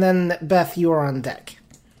first, and then Beth, you are on deck.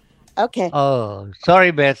 Okay. Oh,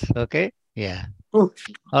 sorry, Beth. Okay, yeah. All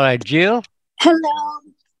right, Jill. Hello.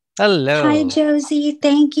 Hi, Josie.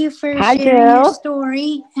 Thank you for sharing your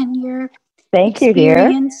story and your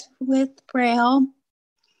experience with Braille.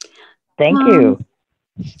 Thank you.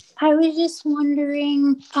 I was just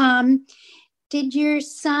wondering, did your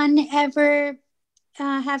son ever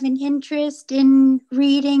have an interest in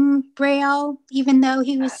reading Braille, even though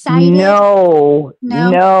he was sighted? No,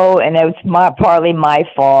 and it was partly my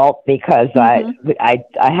fault because I've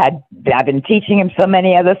been teaching him so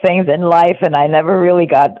many other things in life, and I never really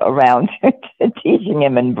got around to teaching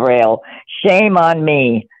him in Braille. Shame on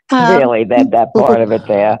me, really, that part of it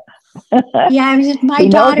there. Yeah, my he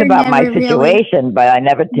knows daughter about my never situation, but I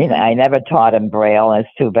never taught him Braille, and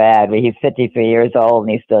it's too bad. He's 53 years old,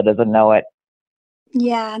 and he still doesn't know it.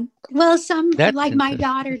 Yeah, well, my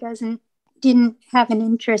daughter didn't have an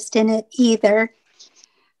interest in it either.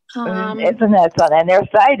 Isn't that something? And they're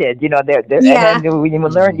sighted, they're and then when you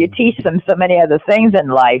learn, you teach them so many other things in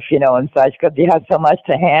life, and such, because you have so much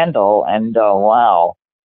to handle, and wow,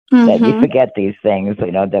 that you forget these things,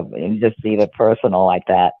 that just leave it personal like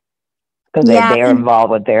that. Because they're involved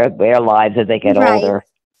with their lives as they get older.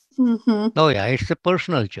 Mm-hmm. Oh, yeah, it's a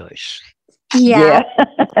personal choice. Yeah.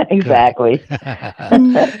 Exactly.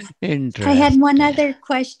 Interesting. I had one other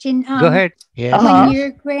question. Go ahead. Yes. When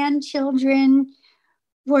your grandchildren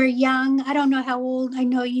were young, I don't know how old. I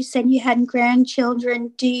know you said you had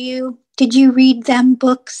grandchildren. Did you read them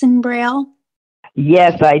books in Braille?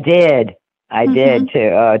 Yes, I did. I did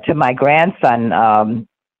to my grandson.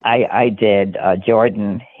 I did.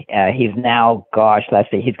 Jordan. He's now, gosh,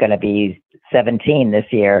 let's see, he's going to be 17 this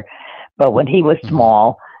year. But when he was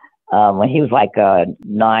small, when he was like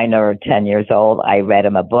 9 or 10 years old, I read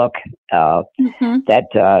him a book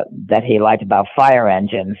that he liked about fire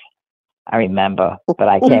engines. I remember, but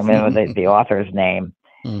I can't remember the author's name.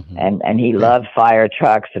 And he loved fire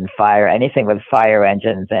trucks and anything with fire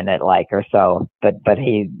engines in it, like or so. But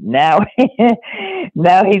he now he's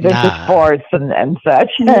into sports and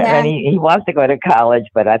such, and he wants to go to college.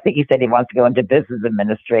 But I think he said he wants to go into business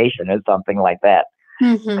administration or something like that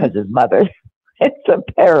because his mother it's a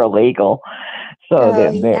paralegal. So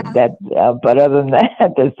but other than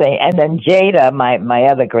that, the same. And then Jada, my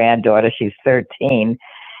other granddaughter, she's 13,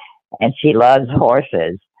 and she loves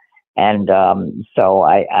horses. And so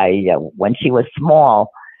I when she was small,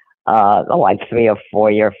 like 3 or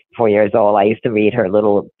 4 years old, I used to read her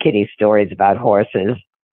little kitty stories about horses,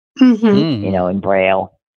 in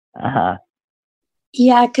Braille.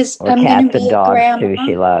 Yeah, because I'm cats and dogs too.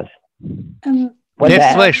 She loves.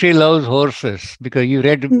 That's why she loves horses, because you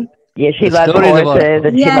read. Yeah, she loves horses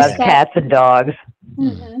and she loves cats and dogs.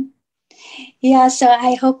 Yeah, so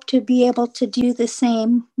I hope to be able to do the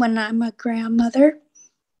same when I'm a grandmother.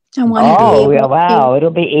 I want to be able to. It'll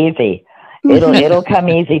be easy. It'll come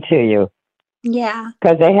easy to you. Yeah.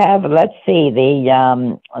 Because they have, let's see,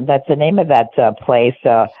 that's the name of that place,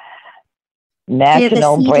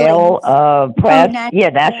 National Braille Press.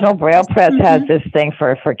 National Braille Press has this thing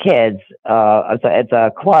for kids. It's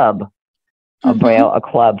a club, a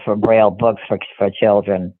club for Braille books for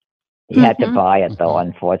children. You had to buy it though.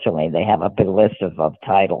 Unfortunately, they have a big list of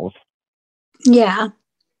titles. Yeah.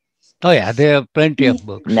 Oh yeah, there are plenty of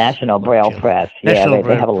books. National Braille Press. They have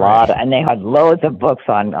a lot, and they have loads of books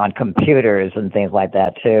on computers and things like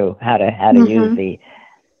that too. How to use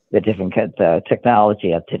the different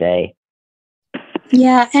technology of today.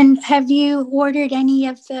 Yeah, and have you ordered any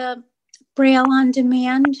of the Braille on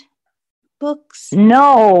Demand books?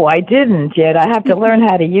 No, I didn't yet. I have to learn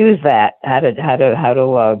how to use that. How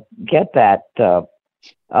to get that?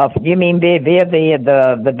 You mean via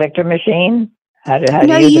the Victor machine?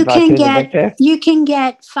 No, you can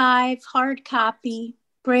get 5 hard copy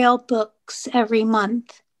Braille books every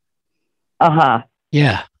month.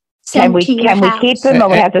 Yeah. Can we keep them, or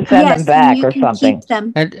we have to send them back or something? Keep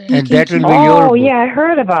them. And that will be your book. I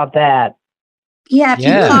heard about that. Yeah, if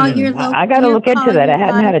you call your local, I got to look into that. I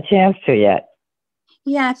hadn't had a chance to yet.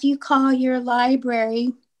 Yeah, if you call your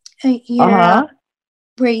library,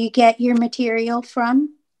 where you get your material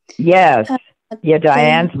from. Yes.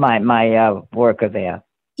 Diane's my worker there.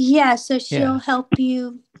 Yeah, so she'll help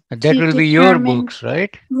you. And that will be your books,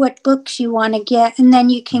 right? What books you want to get, and then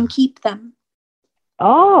you can keep them.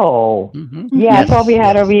 Oh, I thought we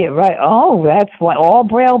had to read, right? Oh, that's what, all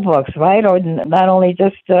Braille books, right? Or not only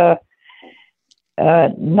just not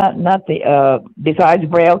the besides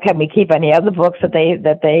Braille, can we keep any other books that they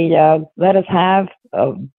let us have?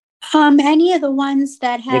 Any of the ones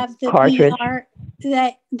that have the cartridge BR,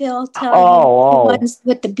 that they'll tell you the ones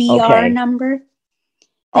with the BR number.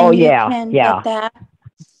 Then you can get that.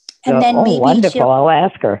 And then maybe wonderful. I'll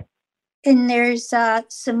ask her. And there's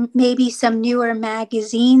some newer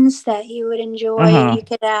magazines that you would enjoy. You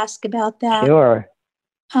could ask about that. Sure.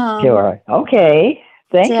 Okay.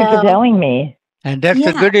 Thank you for telling me. And that's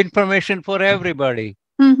a good information for everybody.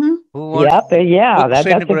 Who wants that's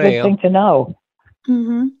a good thing to know.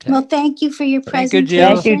 Well, thank you for your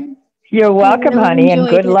presentation. Thank you. You're welcome, honey, and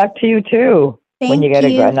good luck to you too. When you get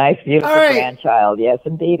a nice, beautiful grandchild, yes,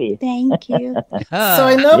 indeedy. Thank you. So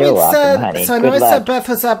I know I said Beth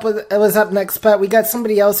was up next, but we got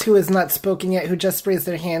somebody else who has not spoken yet who just raised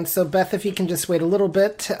their hand. So Beth, if you can just wait a little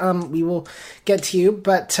bit, we will get to you.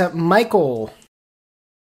 But Michael,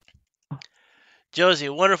 Josie,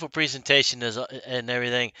 wonderful presentation and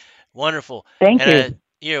everything. Wonderful. Thank you.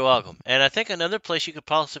 You're welcome. And I think another place you could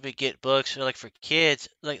possibly get books, like for kids,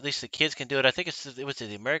 like at least the kids can do it. I think it was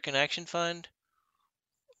the American Action Fund.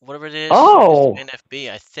 Whatever it is. Oh,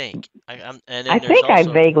 NFB, I think. I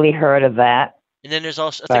vaguely heard of that. And then there's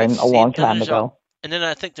also a long time ago. And then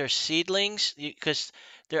I think there's seedlings because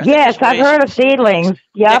yes, I've heard of seedlings.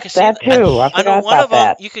 Yep, that too. I forgot one about of them,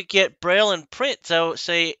 that. you could get Braille and print. So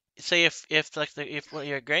say if your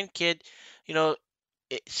grandkid,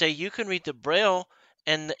 say you can read the Braille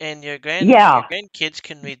and your Yeah. grandkids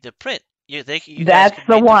can read the print. You guys That's can the read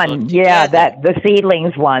the book one. Yeah, together. the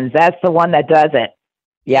seedlings ones. That's the one that does it.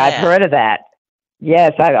 Yeah, I've heard of that.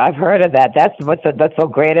 Yes, I've heard of that. That's that's so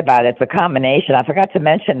great about it. It's a combination. I forgot to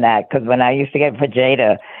mention that because when I used to get for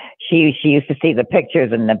Jada, she used to see the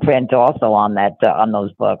pictures and the print also on that on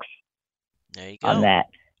those books. There you go. On that.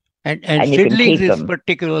 And you can seedlings keep is them.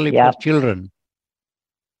 particularly for children.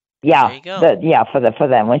 Yeah, there you go. For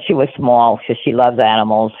them when she was small, she loves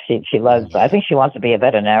animals. She loves. I think she wants to be a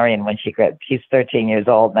veterinarian when she's 13 years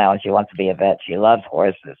old now, and she wants to be a vet. She loves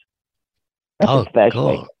horses, especially.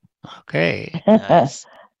 Cool. Okay. Nice.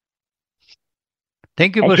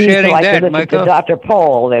 Thank you and for she used to sharing like that, to listen Michael. to Dr.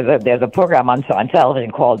 Pol. There's a program on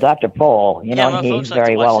television called Dr. Pol. You know, my and he's folks like to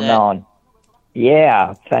very watch well that. known.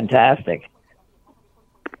 Yeah, fantastic.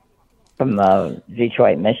 From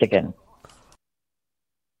Detroit, Michigan.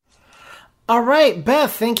 All right,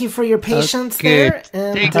 Beth, thank you for your patience there.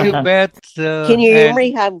 And, thank you, Beth. Can you hear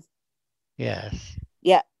me? Yes.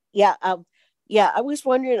 Yeah. I was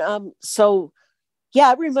wondering. So,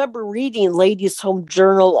 I remember reading Ladies' Home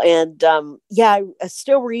Journal, and I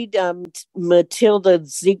still read Matilda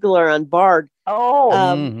Ziegler on Bard. Oh,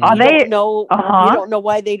 are they? You don't know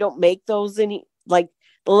why they don't make those any like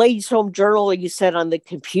the Ladies' Home Journal. You said on the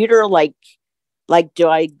computer, like do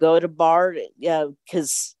I go to Bard? Yeah,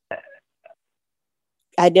 because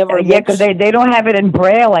I never. Because they don't have it in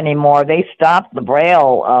Braille anymore. They stopped the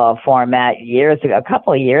Braille format a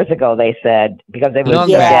couple of years ago. They said because it was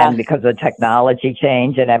again because of technology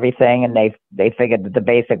change and everything, and they figured that the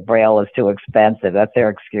basic Braille is too expensive. That's their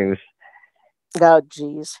excuse. Oh,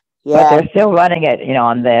 geez. Yeah. But they're still running it,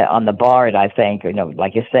 on the Bard, I think,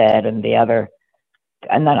 like you said, and the other,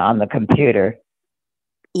 and then on the computer.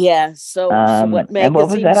 Yeah. So what magazines? And what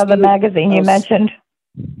was that other magazine you mentioned?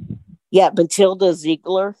 Yeah, Matilda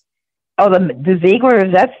Ziegler. Oh, the Ziegler,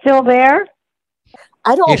 is that still there?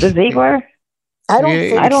 I don't. The Ziegler? I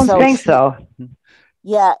don't think so.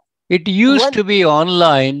 Yeah. It used to be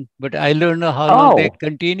online, but I don't know how long they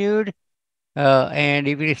continued, and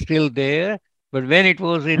if it is still there. But when it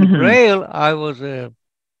was in Braille, I was a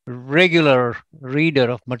regular reader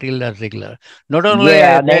of Matilda Ziegler. Not only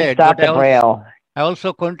I read, but I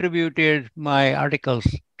also contributed my articles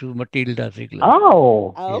to Matilda Ziegler.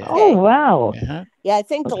 Oh, okay. Oh, wow. Yeah, I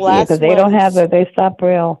think the last because they don't have they stopped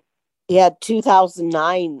Braille. Yeah,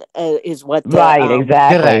 2009 is what.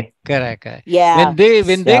 Exactly. Correct. Yeah.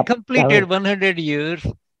 When they completed 100 years,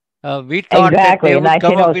 we thought that they would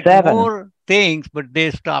come up with more things, but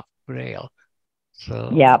they stopped Braille.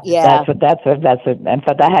 So that's what. In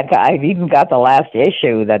fact, I even got the last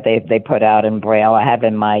issue that they put out in Braille. I have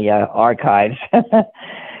in my archives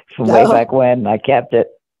from way back when. I kept it.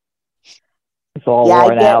 It's all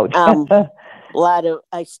worn out. A lot of.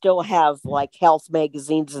 I still have like health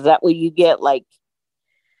magazines. Is that what you get? Like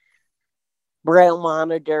Braille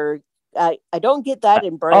Monitor. I don't get that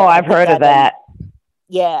in Braille. Oh, I've heard of that.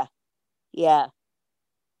 Yeah.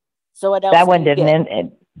 So what else? That one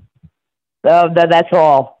didn't. That's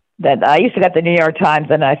all. That I used to get the New York Times,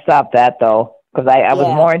 and I stopped that though because I was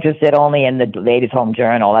more interested only in the Ladies' Home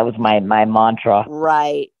Journal. That was my mantra.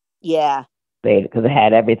 Right. Yeah. Because it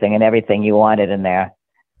had everything you wanted in there.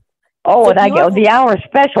 Oh, and I get the Hour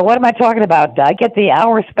Special. What am I talking about? I get the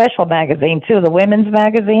Hour Special magazine too, the women's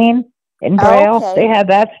magazine in Braille. They have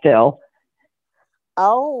that still.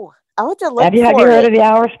 Oh, I want to look. Have you heard of the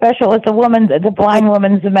Hour Special? It's a blind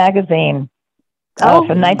woman's magazine.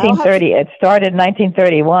 From 1930. It started in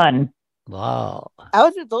 1931. Wow. I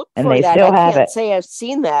was to look for and they that. Still I have can't it. say I've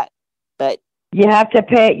seen that, but you have to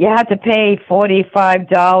pay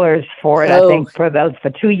 $45 for it. I think for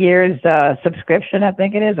 2 years subscription. I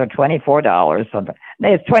think it is, or $24.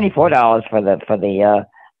 It's $24 for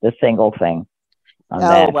the single thing on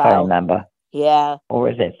that. If I remember. Yeah. Or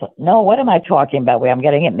is it? No, what am I talking about? I'm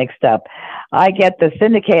getting it mixed up. I get the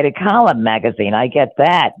syndicated column magazine. I get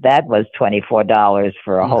that. That was $24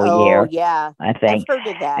 for a whole year. Oh, yeah. I think. I've heard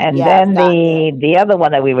of that. And then the other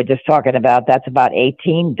one that we were just talking about, that's about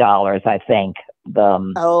 $18, I think.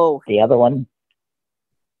 The other one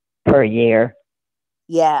per year.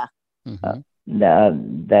 Yeah.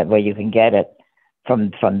 That way you can get it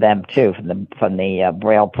from them too, from the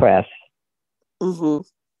Braille Press. Mm-hmm.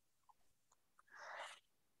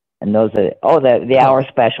 And those are the Hour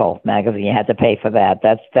Special magazine. You had to pay for that.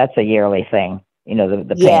 That's a yearly thing.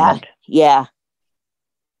 The payment. Yeah.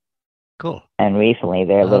 Cool. And recently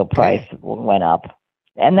their little price went up,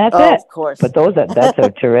 and that's it. Of course. But that's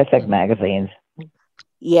a terrific magazines.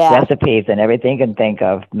 Yeah. Recipes and everything you can think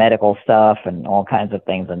of, medical stuff and all kinds of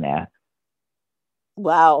things in there.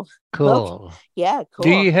 Wow. Cool. Okay. Yeah, cool. Do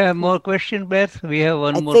you have more questions, Beth? We have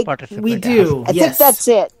one more participant. We do. I think that's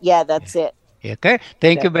it. Yeah, that's it. Okay.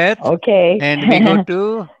 Thank you, Beth. Okay. And we go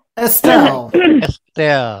to Estelle.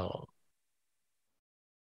 Estelle.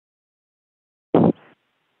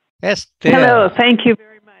 Estelle. Hello. Thank you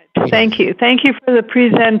very much. Yes. Thank you. Thank you for the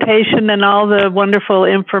presentation and all the wonderful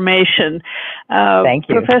information. Thank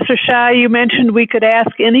you. Professor Shah, you mentioned we could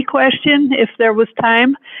ask any question if there was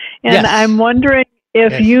time. And Yes. I'm wondering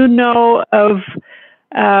if you know of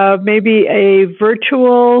maybe a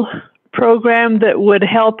virtual program that would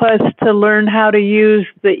help us to learn how to use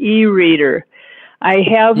the e-reader. I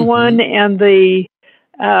have one, and the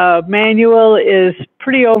manual is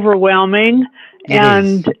pretty overwhelming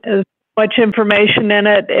and much information in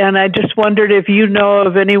it. And I just wondered if you know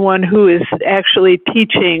of anyone who is actually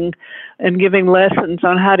teaching and giving lessons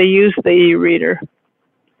on how to use the e-reader.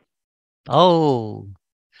 Oh,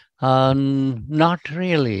 not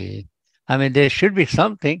really. I mean, there should be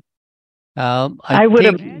something. I would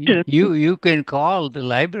imagine you can call the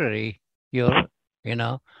library,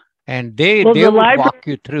 and they will walk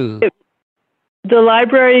you through. The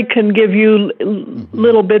library can give you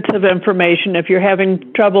little bits of information. If you're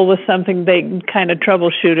having trouble with something, they can kind of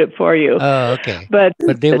troubleshoot it for you. Oh, okay. But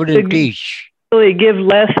they wouldn't teach. Really give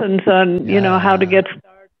lessons on, how to get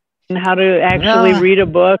started and how to actually read a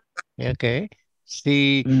book. Okay.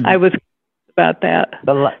 See, I was about that.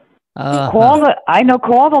 Call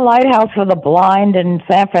the Lighthouse for the Blind in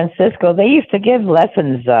San Francisco. They used to give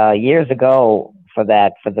lessons years ago for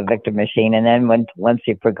the Victor machine, and then once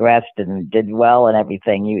you progressed and did well and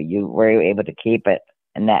everything, you were able to keep it.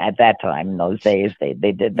 And at that time, in those days, they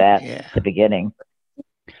did that at the beginning.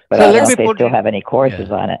 But I don't know if they still have any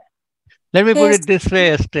courses on it. Let me put it this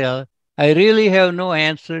way, Estelle. I really have no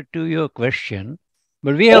answer to your question,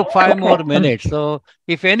 but we have 5 more minutes. So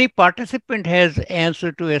if any participant has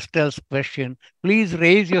answer to Estelle's question, please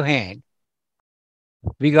raise your hand.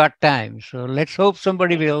 We got time. So let's hope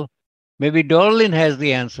somebody will. Maybe Dorlin has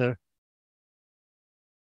the answer.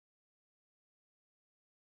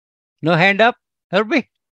 No hand up, Herbie?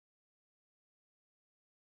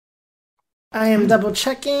 I am double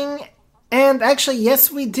checking. And actually,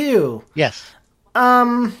 yes, we do. Yes.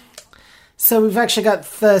 So we've actually got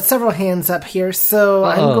several hands up here. So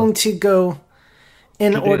I'm going to go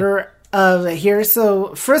in order of here.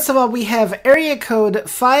 So first of all, we have area code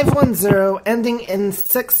 510 ending in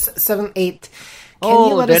 678. Can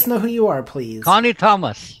you let us know who you are, please? Connie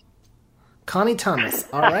Thomas. Connie Thomas.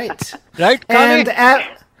 All right. Right, Connie?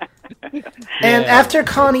 And after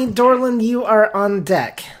Connie, Dorlin, you are on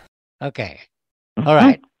deck. Okay. All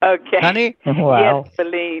right. Okay. Connie? Wow.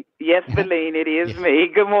 Yes, Feline, it is me.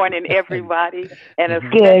 Good morning, everybody. And a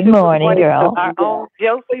good morning, girl. To our own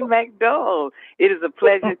Josie McDowell. It is a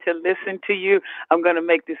pleasure to listen to you. I'm going to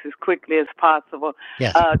make this as quickly as possible.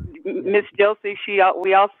 Yes. Miss Josie,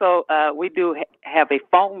 we do have a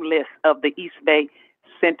phone list of the East Bay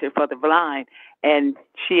Center for the Blind, and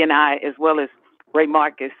she and I, as well as Ray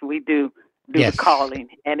Marcus, we do the calling,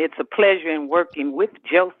 and it's a pleasure in working with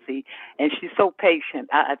Josie, and she's so patient.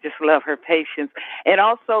 I just love her patience, and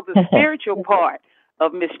also the spiritual part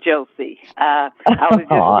of Miss Josie. I was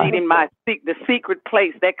just reading The Secret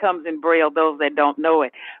Place that comes in Braille. Those that don't know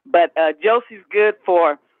it, but Josie's good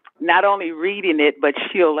for not only reading it, but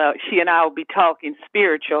she and I will be talking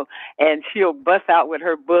spiritual, and she'll bust out with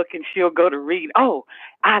her book, and she'll go to read. Oh,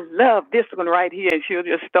 I love this one right here, and she'll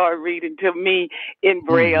just start reading to me in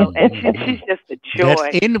Braille, and she's just a joy.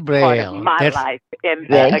 That's in Braille. Part of my life. And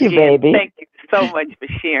thank you, baby. Thank you so much for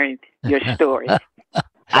sharing your story.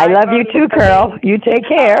 I love you too, Carl. You take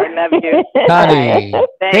care. I love you, Connie.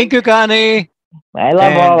 Thank you, Connie. I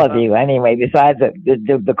love all of you. Anyway, besides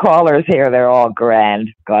the callers here, they're all grand.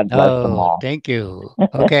 God bless them all. Thank you.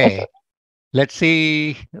 Okay. Let's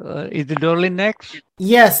see. Is the Dorlin next?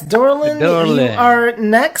 Yes, Dorlin, you are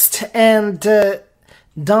next. And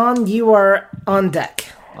Don, you are on deck.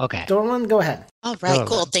 Okay. Dorlin, go ahead. All right,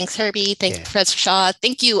 cool. Thanks, Herbie. Thanks, Professor Shaw.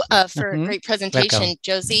 Thank you for a great presentation, Welcome.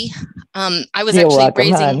 Josie. I was You're actually welcome,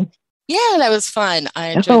 raising... hon. Yeah, that was fun. I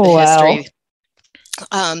enjoyed the history.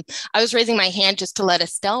 I was raising my hand just to let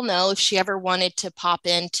Estelle know if she ever wanted to pop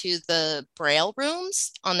into the Braille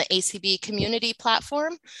rooms on the ACB community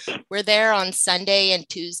platform. We're there on Sunday and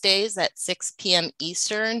Tuesdays at 6 p.m.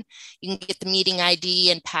 Eastern. You can get the meeting ID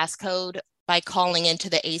and passcode by calling into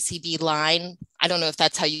the ACB line. I don't know if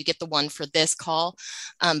that's how you get the one for this call,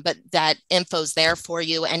 but that info's there for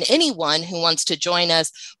you. And anyone who wants to join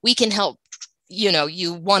us, we can help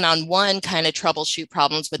you one-on-one kind of troubleshoot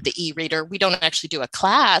problems with the e-reader. We don't actually do a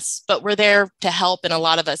class, but we're there to help. And a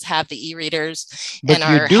lot of us have the e-readers. But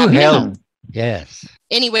you do help. Yes.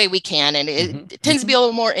 any way we can. And it tends to be a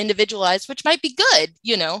little more individualized, which might be good,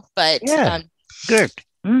 but good.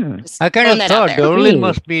 I kind of thought Dorlin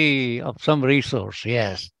must be of some resource.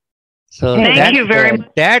 Yes. So thank you very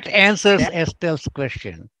much. That answers Estelle's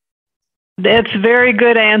question. That's a very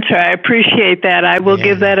good answer. I appreciate that. I will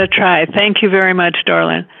give that a try. Thank you very much,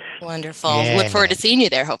 Dorlin. Wonderful. Look forward to seeing you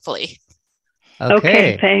there, hopefully.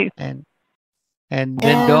 Okay. Thanks. And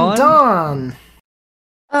then Dawn.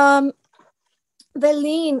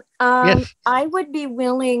 Valine, yes. I would be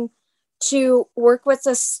willing to work with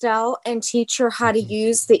Estelle and teach her how to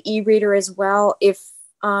use the e-reader as well. If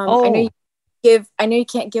I know you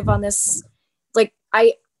can't give on this. Like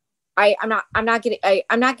I'm not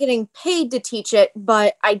getting paid to teach it,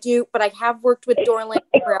 but I have worked with Dorlin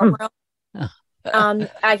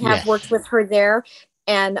I have worked with her there,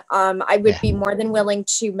 and I would be more than willing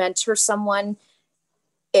to mentor someone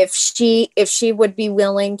if she would be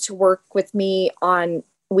willing to work with me on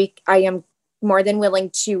I am more than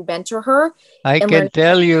willing to mentor her. I can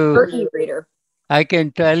tell you, her e-reader. I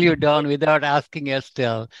can tell you, Dawn, without asking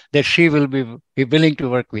Estelle, that she will be willing to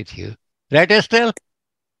work with you. Right, Estelle?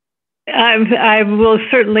 I will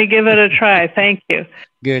certainly give it a try. Thank you.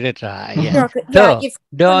 Give it a try. Yeah. So,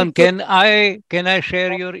 Dawn, can I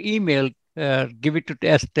share your email? Give it to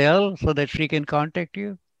Estelle so that she can contact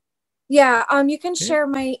you. Yeah. You can share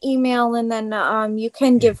my email, and then you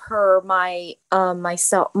can give her my my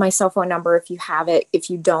cell phone number if you have it. If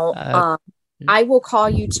you don't, I will call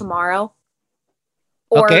you tomorrow.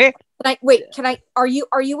 Or okay. Can I? Are you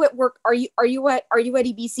at work? Are you at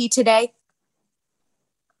EBC today?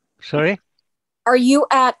 Sorry? Are you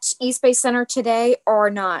at East Bay Center today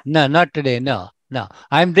or not? No, not today. No.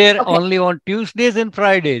 I'm there only on Tuesdays and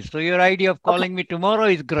Fridays. So your idea of calling me tomorrow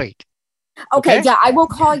is great. Okay. Yeah, I will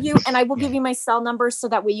call you, and I will give you my cell number so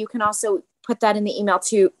that way you can also put that in the email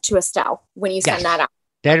to Estelle when you send that out.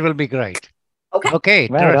 That will be great. Okay.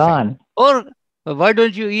 Right terrific. On. Or why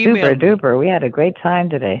don't you email Super duper. We had a great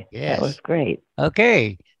time today. Yes. That was great.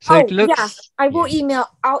 Okay. So it looks... Yeah, I will email.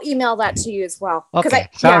 I'll email that to you as well. Okay.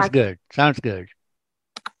 Sounds good.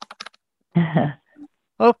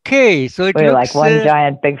 Okay. So it We're looks... like one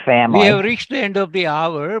giant big family. We have reached the end of the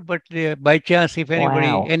hour, but by chance, if anybody...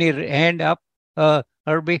 Any hand up,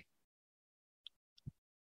 Herbie?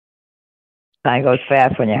 Time goes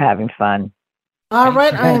fast when you're having fun. All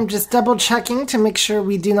right, I am just double checking to make sure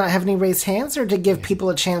we do not have any raised hands or to give people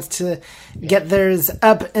a chance to get theirs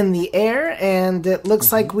up in the air. And it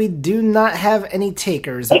looks like we do not have any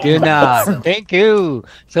takers. Do not. Thank you.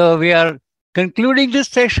 So we are concluding this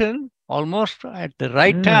session almost at the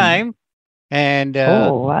right time. And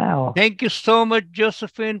wow. Thank you so much,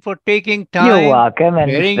 Josephine, for taking time. You're welcome.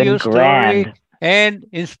 And sharing it's been your grand. story and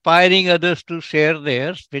inspiring others to share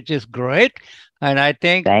theirs, which is great. And I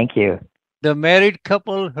thank you. The married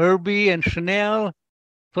couple, Herbie and Chanel,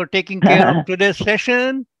 for taking care of today's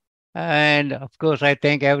session. And of course, I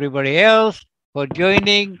thank everybody else for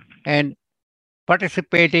joining and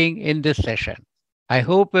participating in this session. I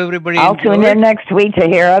hope everybody I'll tune in next week to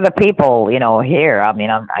hear other people, here. I mean,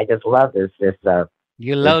 I just love this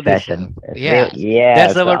you love this session. Yeah.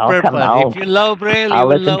 That's our purpose. If you love Braille, I'll you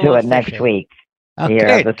will listen love to our it next session. week. Okay, hear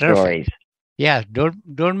other stories. Yeah,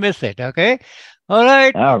 don't miss it, okay? All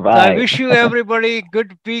right. All right. So I wish you everybody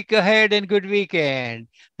good week ahead and good weekend.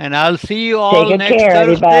 And I'll see you all Take next care,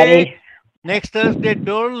 Thursday. Everybody. Next Thursday,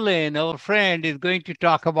 Dorlin, our friend, is going to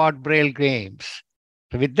talk about Braille games.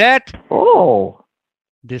 So with that,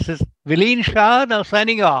 this is Valeen Shah now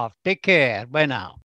signing off. Take care. Bye now.